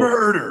 So,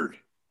 murdered.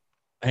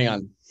 Hang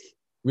on.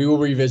 We will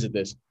revisit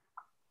this.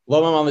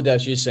 Love my mom to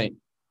death. She's a saint.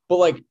 But,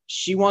 like,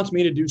 she wants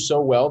me to do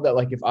so well that,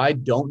 like, if I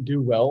don't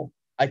do well,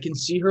 I can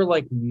see her,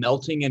 like,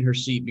 melting in her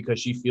seat because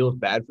she feels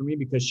bad for me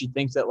because she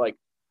thinks that, like,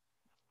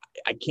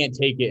 I can't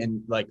take it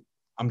and, like,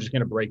 I'm just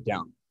going to break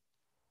down.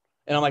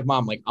 And I'm like,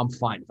 Mom, like, I'm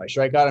fine. If I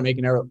strike out and make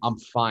an error, I'm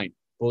fine.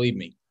 Believe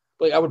me.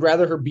 But like, I would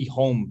rather her be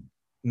home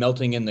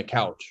melting in the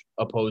couch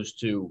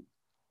opposed to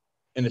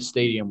in a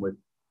stadium with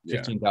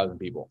 15,000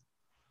 people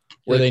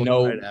where they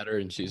know right at her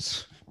and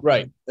she's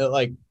right.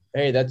 Like,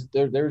 hey,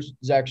 there's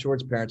Zach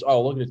Short's parents.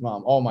 Oh, look at his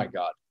mom. Oh my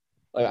God.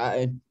 Like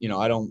I'd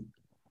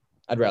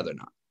rather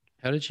not.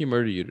 How did she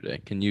murder you today?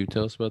 Can you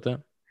tell us about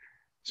that?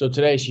 So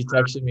today she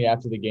texted me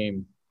after the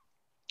game.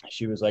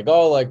 She was like,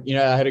 oh, like,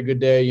 I had a good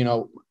day.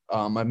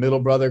 My middle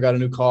brother got a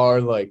new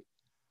car. Like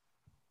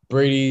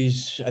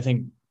Brady's, I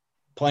think,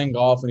 playing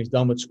golf and he's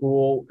done with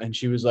school. And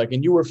she was like,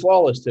 and you were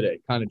flawless today,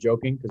 kind of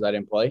joking because I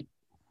didn't play.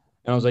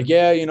 And I was like,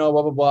 yeah, blah,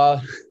 blah,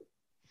 blah.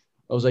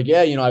 I was like,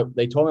 yeah,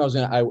 they told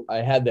me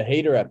I had the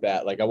hater at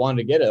bat. Like I wanted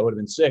to get it. I would have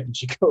been sick. And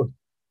she goes,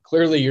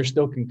 clearly you're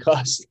still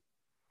concussed.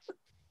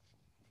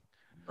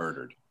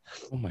 Murdered.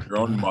 Oh my Your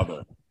own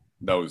mother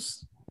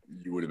knows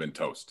you would have been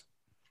toast.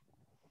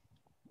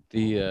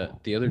 The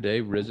other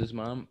day, Riz's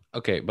mom.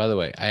 Okay, by the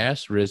way, I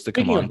asked Riz to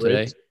come on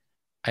today.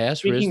 I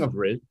asked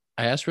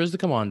Riz to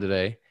come on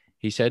today.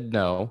 He said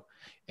no,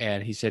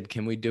 and he said,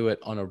 "Can we do it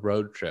on a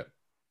road trip?"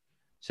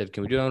 I said,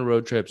 "Can we do it on a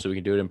road trip so we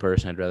can do it in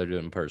person? I'd rather do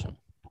it in person."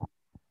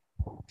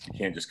 You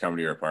can't just come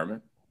to your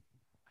apartment.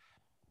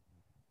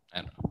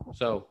 I don't know.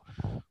 So,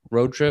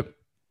 road trip,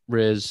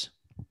 Riz.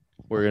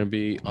 We're gonna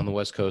be on the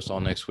West Coast all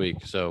next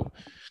week. So,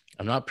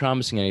 I'm not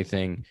promising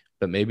anything.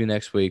 But maybe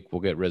next week we'll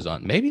get Riz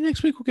on. Maybe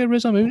next week we'll get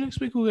Riz on. Maybe next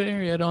week we'll get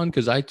Ariad on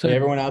because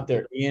everyone out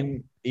there,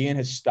 Ian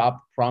has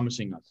stopped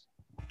promising us.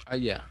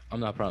 Yeah, I'm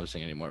not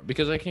promising anymore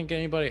because I can't get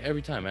anybody.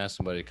 Every time I ask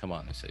somebody to come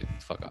on, they say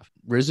fuck off.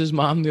 Riz's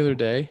mom the other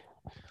day,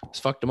 it's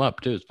fucked him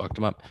up too. It's fucked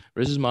him up.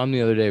 Riz's mom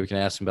the other day, we can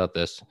ask him about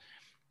this.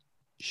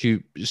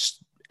 She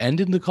just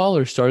ended the call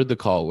or started the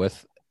call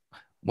with,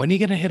 "When are you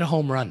gonna hit a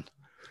home run?"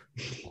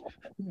 Oh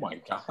my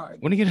God!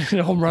 When are you gonna hit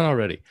a home run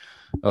already?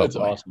 Oh, that's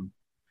awesome.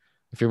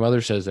 If your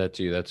mother says that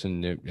to you, that's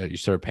when you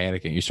start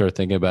panicking. You start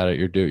thinking about it.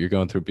 You're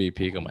going through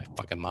BP. Go, my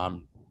fucking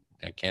mom,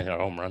 I can't hit a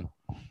home run.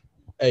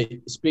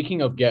 Hey,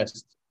 speaking of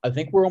guests, I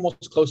think we're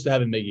almost close to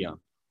having Miggy on.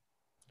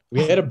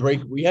 We had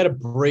a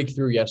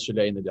breakthrough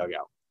yesterday in the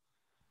dugout.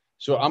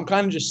 So I'm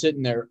kind of just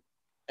sitting there,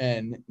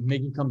 and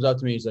Mickey comes out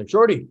to me. He's like,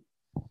 "Shorty,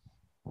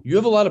 you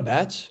have a lot of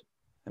bats?"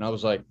 And I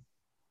was like,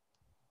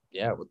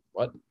 "Yeah, what?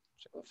 What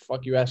the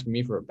fuck you asking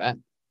me for a bat?"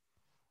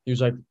 He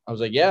was like, "I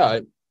was like, yeah,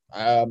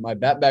 my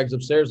bat bag's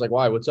upstairs. Like,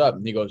 why? What's up?"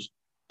 And he goes,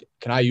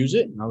 "Can I use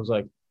it?" And I was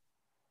like,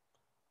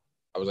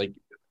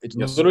 it's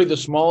Yes, literally the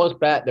smallest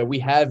bat that we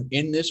have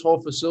in this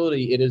whole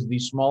facility. It is the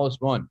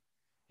smallest one.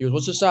 He goes,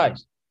 "What's the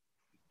size?"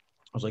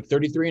 I was like,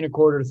 33 and a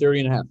quarter to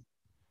 30 and a half.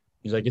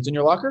 He's like, "It's in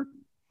your locker?"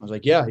 I was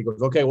like, "Yeah." He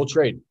goes, "Okay, we'll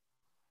trade.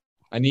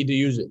 I need to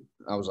use it."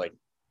 I was like,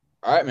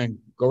 "All right, man,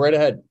 go right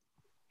ahead."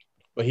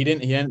 But he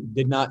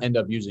did not end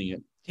up using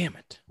it. Damn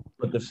it.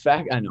 But the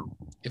fact, I know.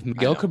 If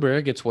Miguel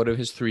Cabrera gets one of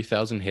his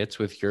 3,000 hits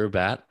with your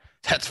bat,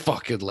 that's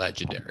fucking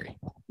legendary.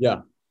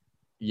 Yeah.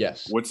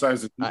 Yes. What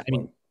size is I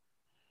mean,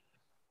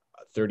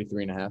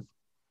 33 and a half.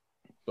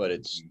 But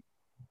it's,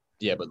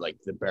 yeah, but like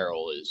the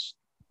barrel is,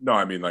 No,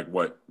 I mean like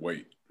what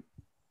weight?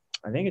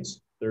 I think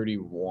it's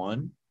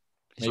 31.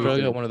 He's Maybe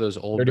probably got one of those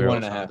old 31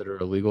 barrels and a half. that are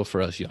illegal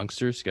for us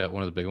youngsters. He got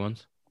one of the big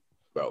ones.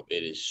 Bro,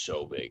 it is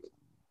so big.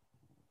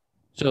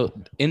 So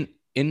in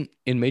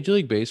Major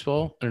League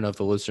Baseball, I don't know if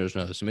the listeners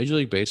know this. In Major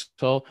League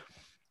Baseball,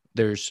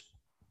 there's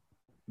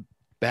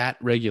bat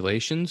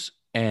regulations,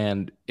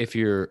 and if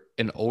you're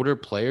an older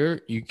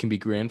player, you can be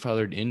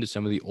grandfathered into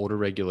some of the older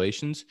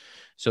regulations.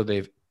 So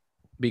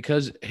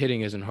because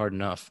hitting isn't hard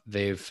enough,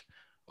 they've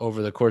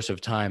over the course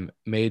of time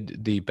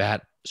made the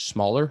bat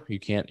smaller.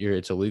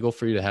 It's illegal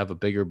for you to have a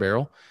bigger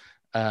barrel.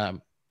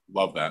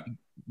 Love that.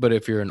 But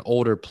if you're an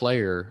older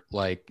player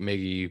like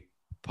Miggy,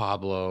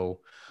 Pablo,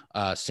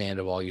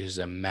 Sandoval uses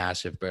a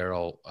massive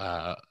barrel,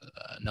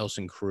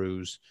 Nelson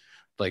Cruz,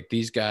 like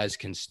these guys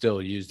can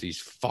still use these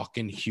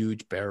fucking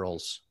huge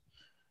barrels.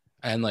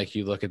 And like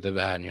you look at the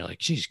bat and you're like,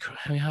 geez,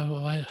 I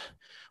mean,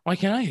 why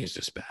can't I use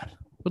this bat?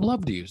 Would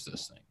love to use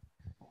this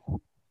thing.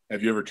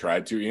 Have you ever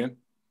tried to, Ian?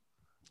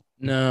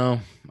 No,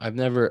 I've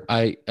never.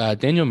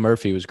 Daniel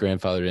Murphy was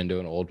grandfathered into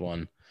an old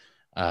one.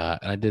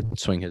 And I did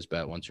swing his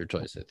bat once or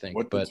twice, I think.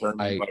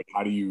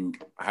 How do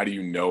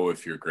you know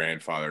if you're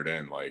grandfathered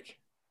in? Like,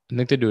 I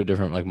think they do a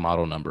different like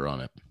model number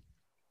on it.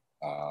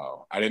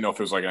 I didn't know if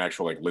it was like an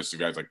actual like list of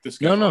guys like this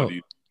guy. No,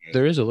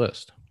 there is a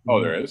list.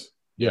 Oh, there is?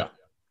 Yeah.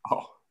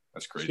 Oh,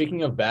 that's crazy.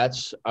 Speaking of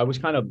bats,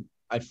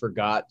 I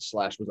forgot /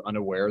 was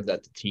unaware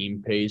that the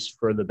team pays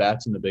for the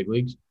bats in the big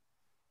leagues.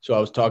 So I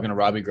was talking to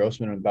Robbie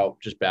Grossman about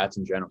just bats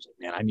in general. I was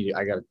like, man,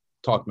 I got to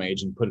talk to my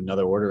agent and put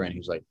another order in. He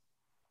was like,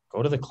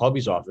 go to the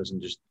clubby's office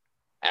and just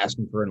ask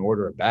him for an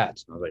order of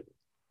bats. And I was like,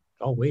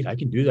 oh, wait, I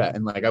can do that.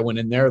 And like I went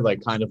in there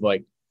like kind of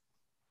like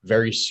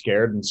very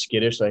scared and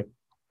skittish, like,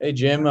 hey,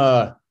 Jim,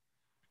 hi,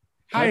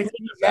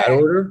 bat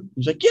order.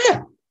 He's like,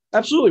 yeah,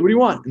 absolutely. What do you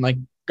want? And like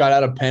got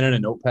out a pen and a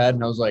notepad,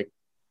 and I was like,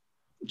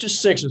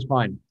 just 6 is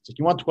fine. He's like,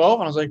 you want 12?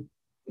 And I was like,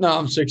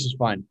 no, 6 is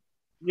fine.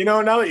 You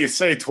know, now that you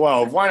say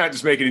 12, why not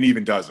just make it an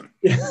even dozen?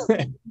 So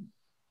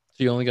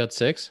you only got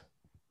 6?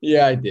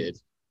 Yeah, I did.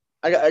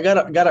 I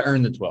gotta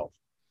earn the 12.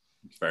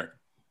 Fair.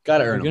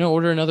 Gotta earn. You're gonna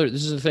order another.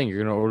 This is the thing.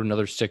 You're gonna order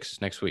another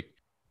 6 next week.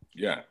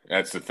 Yeah,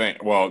 that's the thing.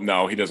 Well,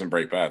 no, he doesn't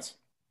break bats.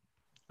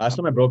 Last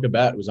time I broke a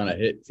bat was on a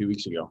hit a few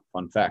weeks ago.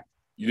 Fun fact.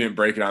 You didn't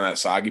break it on that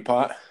soggy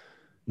pot?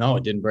 No,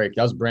 it didn't break.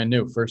 That was brand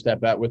new. First at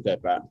bat with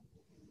that bat.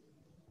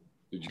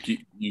 Did you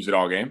use it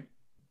all game?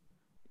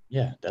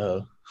 Yeah,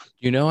 duh.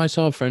 You know, I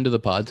saw a friend of the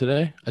pod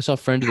today. I saw a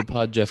friend of the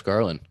pod, Jeff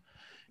Garland.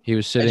 He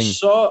was sitting.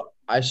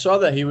 I saw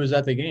that he was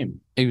at the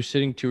game. He was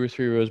sitting 2 or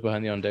 3 rows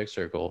behind the on deck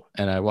circle,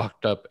 and I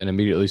walked up and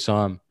immediately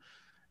saw him,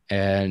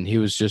 and he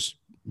was just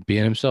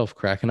being himself,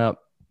 cracking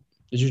up.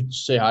 Did you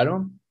say hi to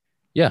him?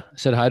 Yeah, I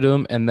said hi to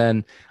him, and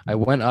then I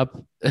went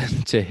up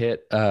to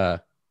hit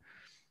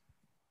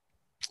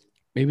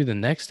maybe the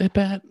next at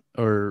bat,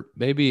 or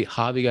maybe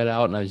Javi got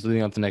out and I was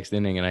leading up the next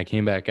inning, and I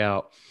came back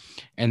out,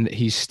 and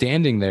he's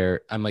standing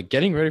there. I'm like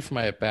getting ready for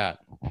my at bat,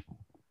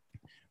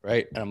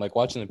 right? And I'm like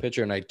watching the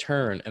pitcher, and I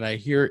turn and I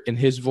hear in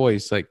his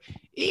voice like,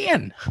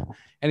 Ian,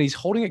 and he's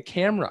holding a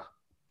camera,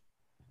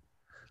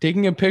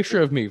 taking a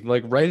picture of me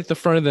like right at the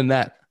front of the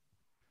net.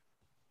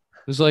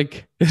 It was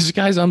like, this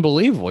guy's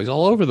unbelievable. He's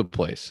all over the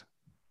place.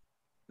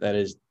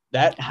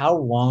 How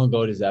long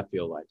ago does that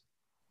feel like?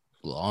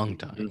 Long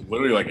It was time.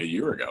 literally like a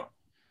year ago.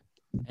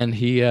 And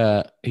he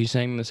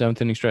sang the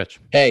 7th inning stretch.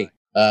 Hey,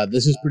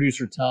 this is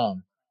producer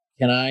Tom.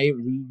 Can I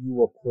read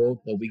you a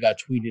quote that we got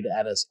tweeted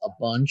at us a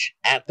bunch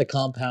at the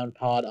Compound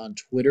Pod on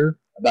Twitter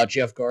about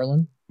Jeff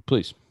Garland?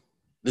 Please.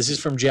 This is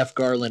from Jeff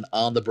Garland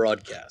on the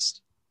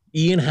broadcast.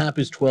 Ian Happ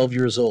is 12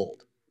 years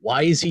old.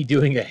 Why is he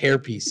doing a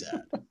hairpiece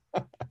ad?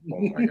 Oh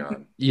my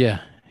god. Yeah.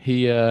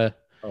 He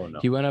Oh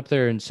no. he went up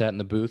there and sat in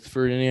the booth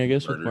for an inning, I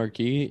guess, with Murdered.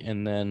 Marquis,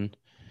 and then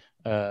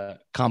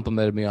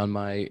complimented me on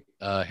my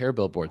hair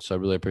billboard. So I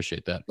really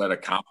appreciate that. Is that a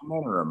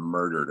compliment or a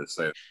murder to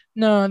say?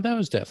 No, that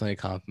was definitely a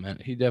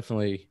compliment. He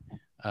definitely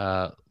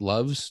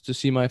loves to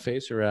see my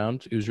face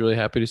around. He was really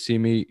happy to see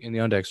me in the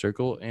on deck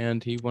circle,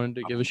 and he wanted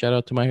to give a shout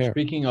out to my hair.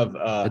 Speaking of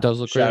It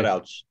does look shout great.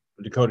 outs,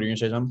 Dakota, you gonna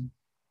say something?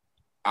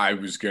 I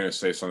was gonna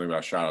say something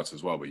about shout outs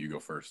as well, but you go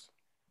first.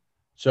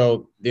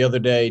 So the other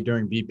day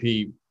during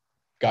BP,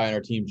 guy on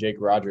our team, Jake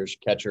Rogers,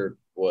 catcher,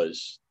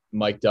 was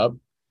mic'd up.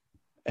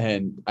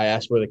 And I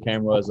asked where the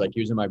camera was. Like, he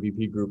was in my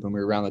VP group, and we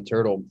were around the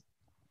turtle.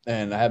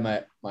 And I had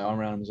my arm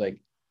around him. He was like,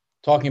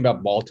 talking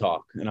about ball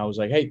talk. And I was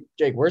like, hey,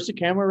 Jake, where's the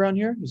camera around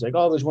here? He's like,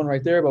 oh, there's one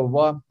right there, blah,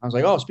 blah, blah. I was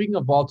like, oh, speaking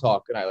of ball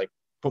talk. And I, like,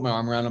 put my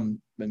arm around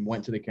him and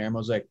went to the camera.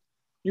 I was like,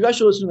 you guys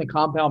should listen to the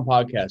Compound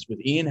Podcast with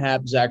Ian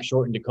Happ, Zack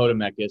Short, and Dakota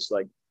Meckes.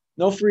 Like,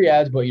 no free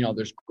ads, but, you know,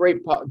 there's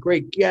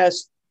great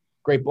guests,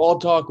 great ball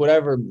talk,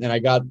 whatever. And I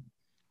got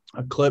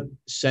a clip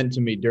sent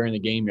to me during the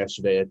game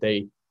yesterday that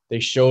they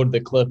showed the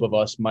clip of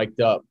us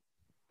mic'd up,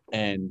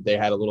 and they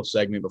had a little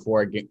segment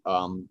before I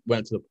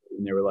went to the –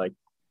 and they were like,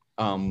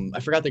 I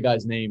forgot the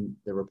guy's name.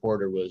 The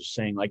reporter was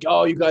saying, like,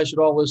 oh, you guys should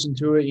all listen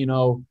to it. You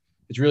know,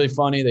 it's really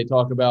funny. They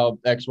talk about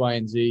X, Y,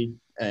 and Z.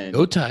 And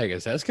Go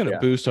Tigers. That's going to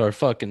boost our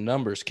fucking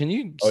numbers. Can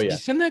you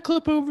send that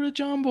clip over to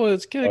John Boy?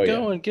 Let's get it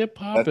going. Get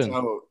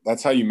popping.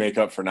 That's how you make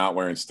up for not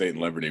wearing State and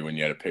Liberty when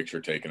you had a picture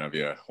taken of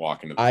you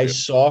walking to the I field.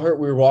 saw her.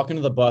 We were walking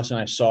to the bus, and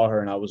I saw her,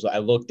 and I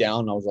looked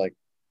down, and I was like,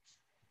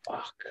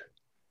 fuck.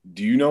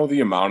 Do you know the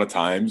amount of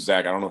times,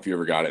 Zach, I don't know if you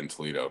ever got it in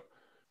Toledo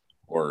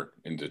or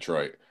in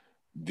Detroit,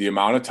 the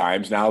amount of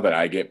times now that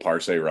I get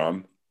Parse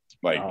rum,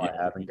 like, I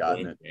haven't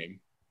gotten it.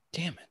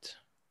 Damn it.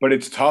 But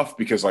it's tough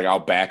because, like, I'll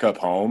back up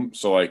home.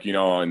 So, like, you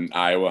know, in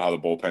Iowa, how the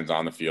bullpen's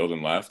on the field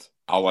and left,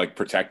 I'll, like,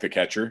 protect the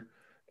catcher.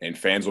 And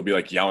fans will be,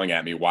 like, yelling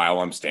at me while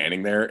I'm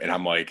standing there. And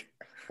I'm like,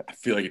 I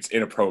feel like it's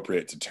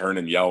inappropriate to turn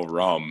and yell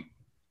rum.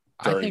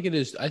 I think it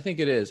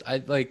is.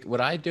 I like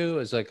what I do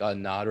is like a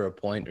nod or a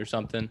point or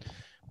something.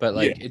 But,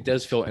 like, it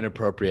does feel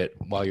inappropriate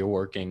while you're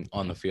working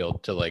on the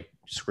field to, like,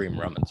 scream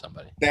rum at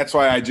somebody. That's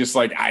why I just,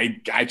 like,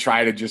 I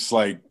try to just,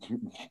 like,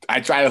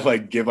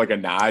 give, like, a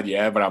nod,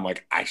 but I'm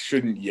like, I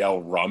shouldn't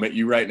yell rum at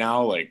you right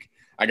now. Like,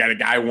 I got a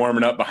guy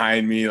warming up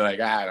behind me.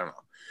 Like, I don't know.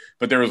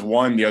 But there was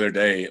one the other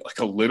day, like,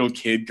 a little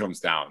kid comes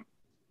down.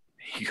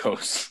 He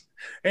goes,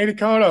 hey,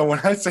 Dakota, when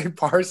I say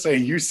Parse,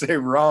 you say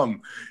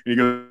rum. And he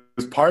goes,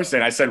 Parse.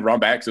 And I said rum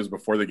back because it was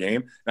before the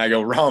game. And I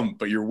go, rum,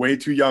 but you're way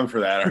too young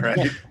for that, all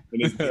right?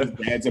 And his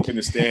dad's up in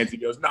the stands. He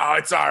goes, no,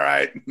 it's all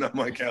right. And I'm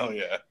like, hell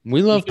yeah.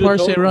 We love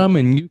Parse rum,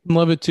 and you can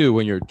love it too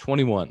when you're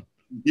 21.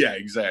 Yeah,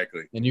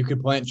 exactly. And you can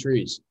plant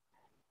trees.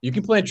 You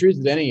can plant trees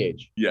at any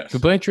age. Yes. You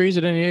can plant trees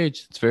at any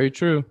age. It's very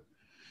true.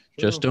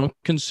 Just don't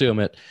consume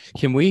it.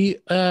 Can we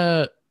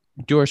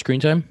do our screen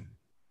time?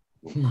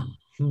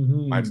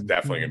 Mine's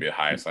definitely going to be the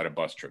highest. I had a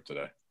bus trip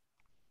today.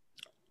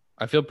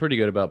 I feel pretty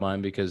good about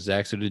mine because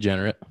Zach's a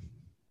degenerate.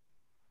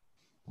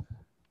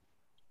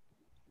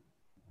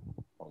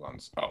 Hold on.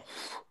 Oh.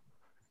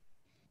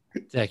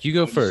 Zach, you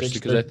go first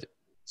because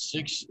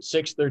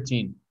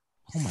 6:13.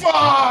 Oh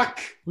fuck!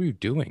 What are you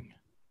doing?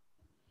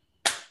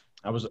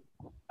 I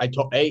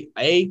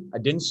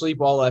didn't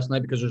sleep all last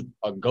night because there's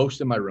a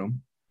ghost in my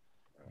room.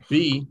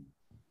 B,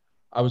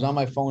 I was on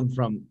my phone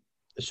from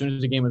as soon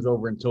as the game was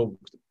over until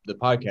the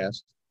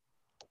podcast.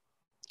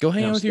 Go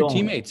hang out with your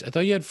teammates. I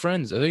thought you had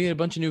friends. I thought you had a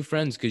bunch of new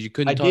friends because you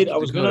couldn't talk to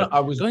Dakota. I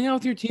was going out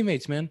with your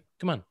teammates, man.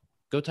 Come on.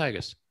 Go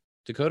Tigers.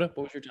 Dakota,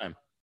 what was your time?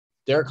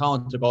 Derek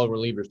Collins took all the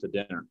relievers to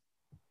dinner.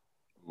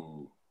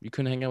 Ooh. You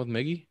couldn't hang out with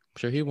Miggy? I'm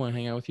sure he'd want to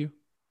hang out with you.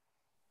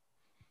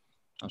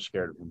 I'm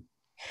scared of him.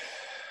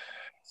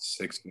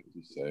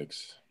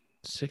 6:56.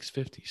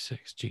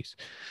 6:56. Jeez.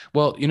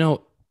 Well, you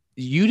know,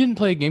 you didn't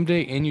play a game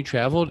today and you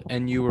traveled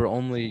and you were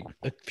only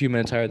a few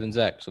minutes higher than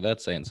Zach. So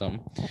that's saying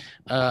something.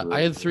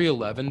 I had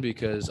 3:11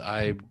 because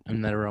I'm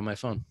never on my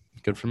phone.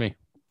 Good for me.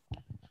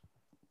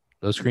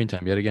 Low screen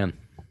time yet again.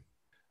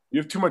 You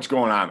have too much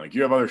going on. Like,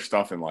 you have other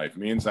stuff in life.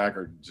 Me and Zach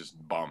are just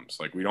bums.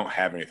 Like, we don't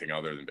have anything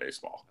other than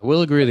baseball. I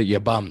will agree that you're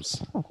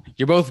bums.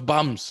 You're both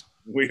bums.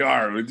 We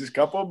are. We're just a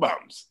couple of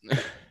bums.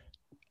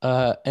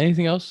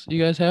 Anything else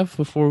you guys have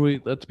before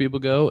we let the people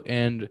go?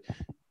 And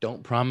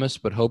don't promise,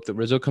 but hope that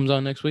Rizzo comes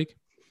on next week.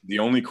 The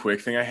only quick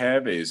thing I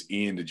have is,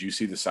 Ian, did you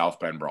see the South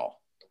Bend Brawl?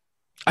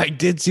 I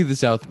did see the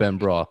South Bend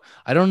Brawl.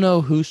 I don't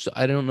know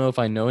if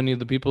I know any of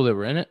the people that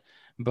were in it,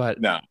 but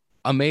no.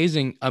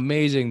 Amazing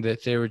that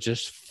they were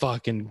just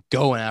fucking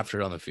going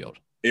after it on the field.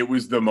 It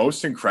was the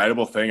most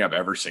incredible thing I've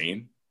ever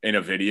seen in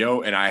a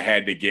video, and I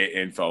had to get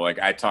info. Like,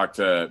 I talked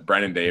to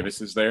Brennan Davis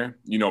is there.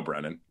 You know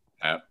Brennan.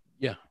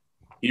 Yeah.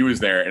 He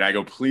was there, and I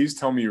go, please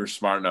tell me you were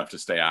smart enough to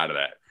stay out of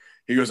that.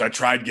 He goes, I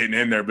tried getting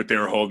in there, but they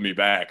were holding me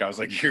back. I was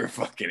like, you're a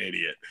fucking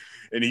idiot.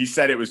 And he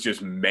said it was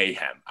just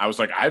mayhem. I was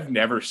like, I've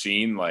never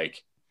seen,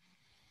 like,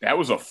 that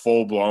was a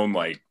full-blown,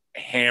 like,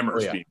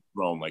 hammers being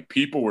thrown. Like,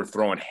 people were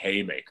throwing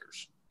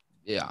haymakers.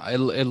 Yeah, it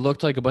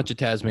looked like a bunch of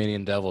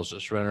Tasmanian devils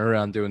just running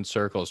around doing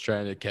circles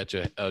trying to catch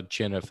a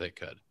chin if they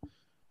could.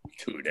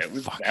 Dude, that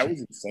was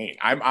insane.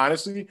 I've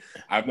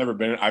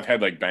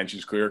had like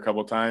benches clear a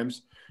couple of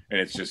times, and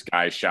it's just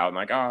guys shouting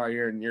like, "Oh,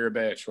 you're a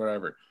bitch,"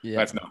 whatever. Yeah.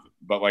 That's nothing.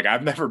 But like,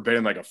 I've never been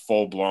in like a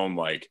full blown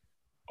like.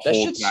 That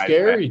shit's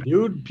scary,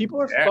 dude.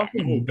 People are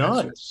fucking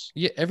nuts.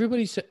 Yeah,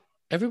 everybody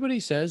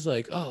says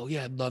like, "Oh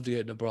yeah, I'd love to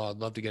get in a brawl. I'd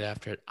love to get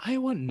after it." I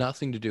want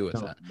nothing to do with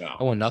that. No.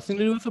 I want nothing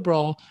to do with the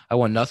brawl. I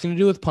want nothing to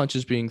do with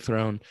punches being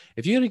thrown.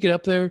 If you got to get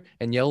up there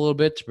and yell a little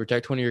bit to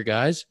protect one of your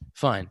guys,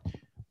 fine.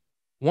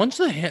 Once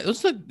the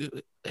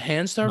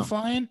hands start No.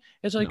 flying,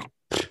 it's like,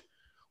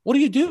 what do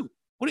you do?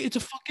 It's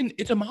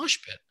a mosh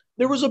pit.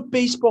 There was a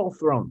baseball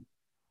thrown.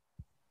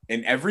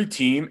 And every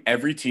team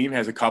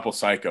has a couple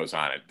psychos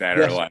on it that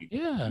Yes. are like,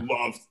 Yeah.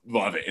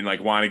 love it, and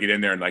like want to get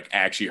in there and like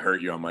actually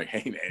hurt you. I'm like,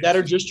 hey man, That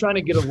are just trying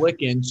to get a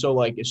lick in. So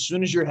like as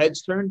soon as your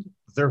head's turned,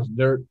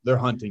 they're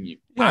hunting you.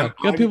 Yeah, you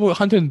got people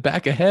hunting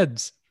back of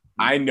heads.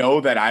 I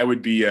know that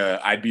I'd be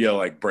a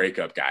like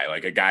breakup guy.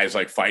 Like a guy's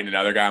like fighting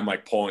another guy. I'm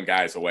like pulling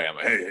guys away. I'm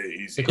like, hey,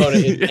 easy. Dakota,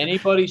 if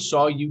anybody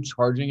saw you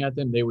charging at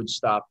them, they would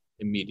stop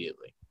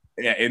immediately.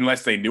 Yeah,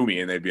 unless they knew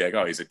me and they'd be like,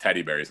 oh, he's a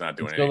teddy bear. He's not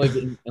doing So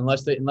anything.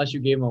 like unless you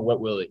gave them a wet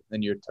willy,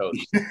 then you're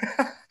toast.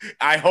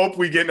 I hope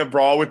we get in a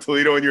brawl with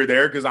Toledo and you're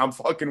there because I'm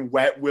fucking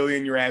wet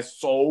willying your ass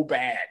so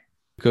bad.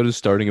 Dakota's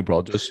starting a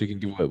brawl just so you can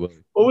give away.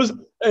 What was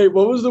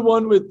the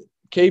one with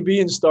KB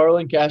and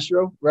Starlin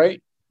Castro,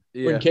 right?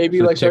 Yeah. When KB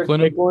So like started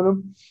tickling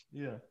him?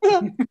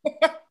 tickling him.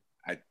 Yeah.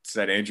 I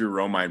said Andrew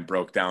Romine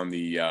broke down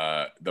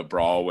the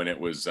brawl when it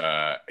was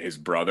his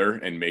brother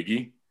and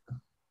Miggy.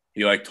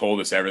 He like told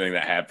us everything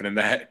that happened in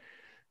that.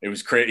 It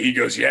was crazy. He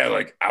goes, yeah,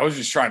 like I was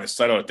just trying to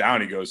settle it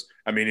down. He goes,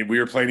 I mean, we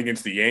were playing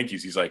against the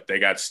Yankees. He's like, they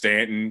got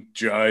Stanton,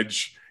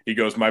 Judge. He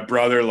goes, my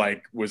brother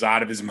like was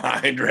out of his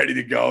mind, ready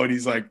to go. And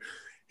he's like,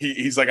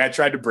 I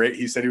tried to break.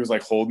 He said he was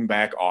like holding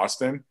back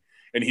Austin.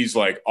 And he's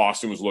like,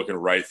 Austin was looking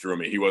right through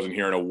me. He wasn't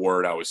hearing a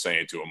word I was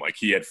saying to him. Like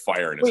he had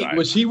fire in his eyes.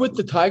 Was he with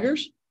the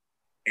Tigers?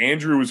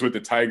 Andrew was with the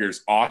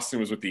Tigers. Austin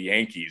was with the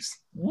Yankees.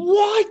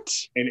 What?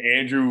 And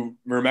Andrew,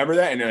 remember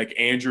that? And like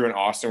Andrew and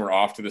Austin were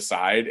off to the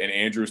side, and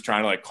Andrew was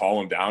trying to like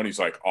call him down. He's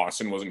like,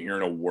 Austin wasn't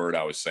hearing a word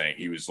I was saying.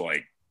 He was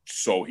like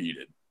so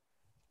heated.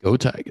 Go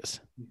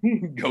Tigers.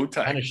 Go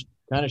Tigers.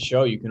 Kind of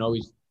show you can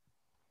always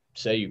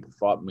say you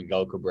fought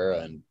Miguel Cabrera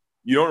and.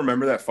 You don't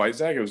remember that fight,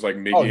 Zach? It was like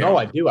Miggy. Oh no,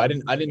 I do. I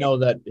didn't know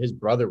that his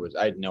brother was.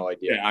 I had no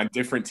idea. Yeah, on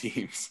different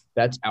teams.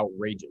 That's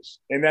outrageous.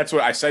 And that's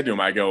what I said to him.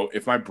 I go,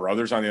 if my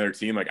brother's on the other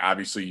team, like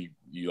obviously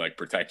you like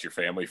protect your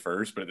family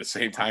first, but at the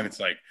same time, it's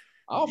like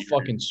I'll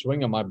fucking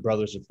swing on my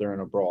brothers if they're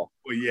in a brawl.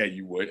 Well, yeah,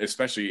 you would,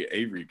 especially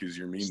Avery because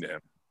you're mean to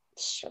him.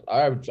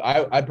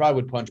 I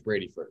probably would punch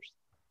Brady first.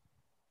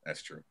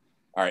 That's true.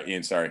 All right,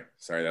 Ian. Sorry,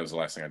 that was the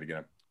last thing I had to get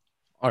up.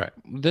 All right.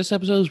 This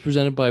episode is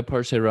presented by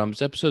Parse Rum.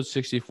 It's episode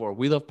 64.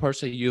 We love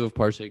Parse. You love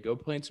Parse. Go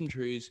plant some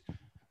trees.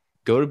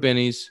 Go to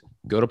Benny's.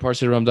 Go to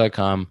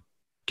parserum.com.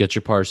 Get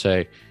your Parse.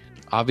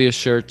 Obvious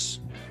shirts,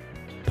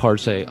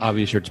 Parse.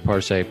 Obvious shirts,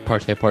 Parse.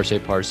 Parse.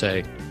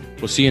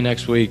 We'll see you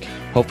next week.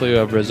 Hopefully we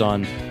have Riz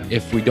on.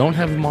 If we don't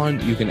have him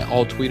on, you can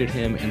all tweet at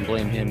him and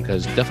blame him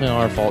because definitely not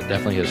our fault.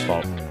 Definitely his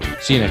fault.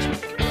 See you next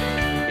week.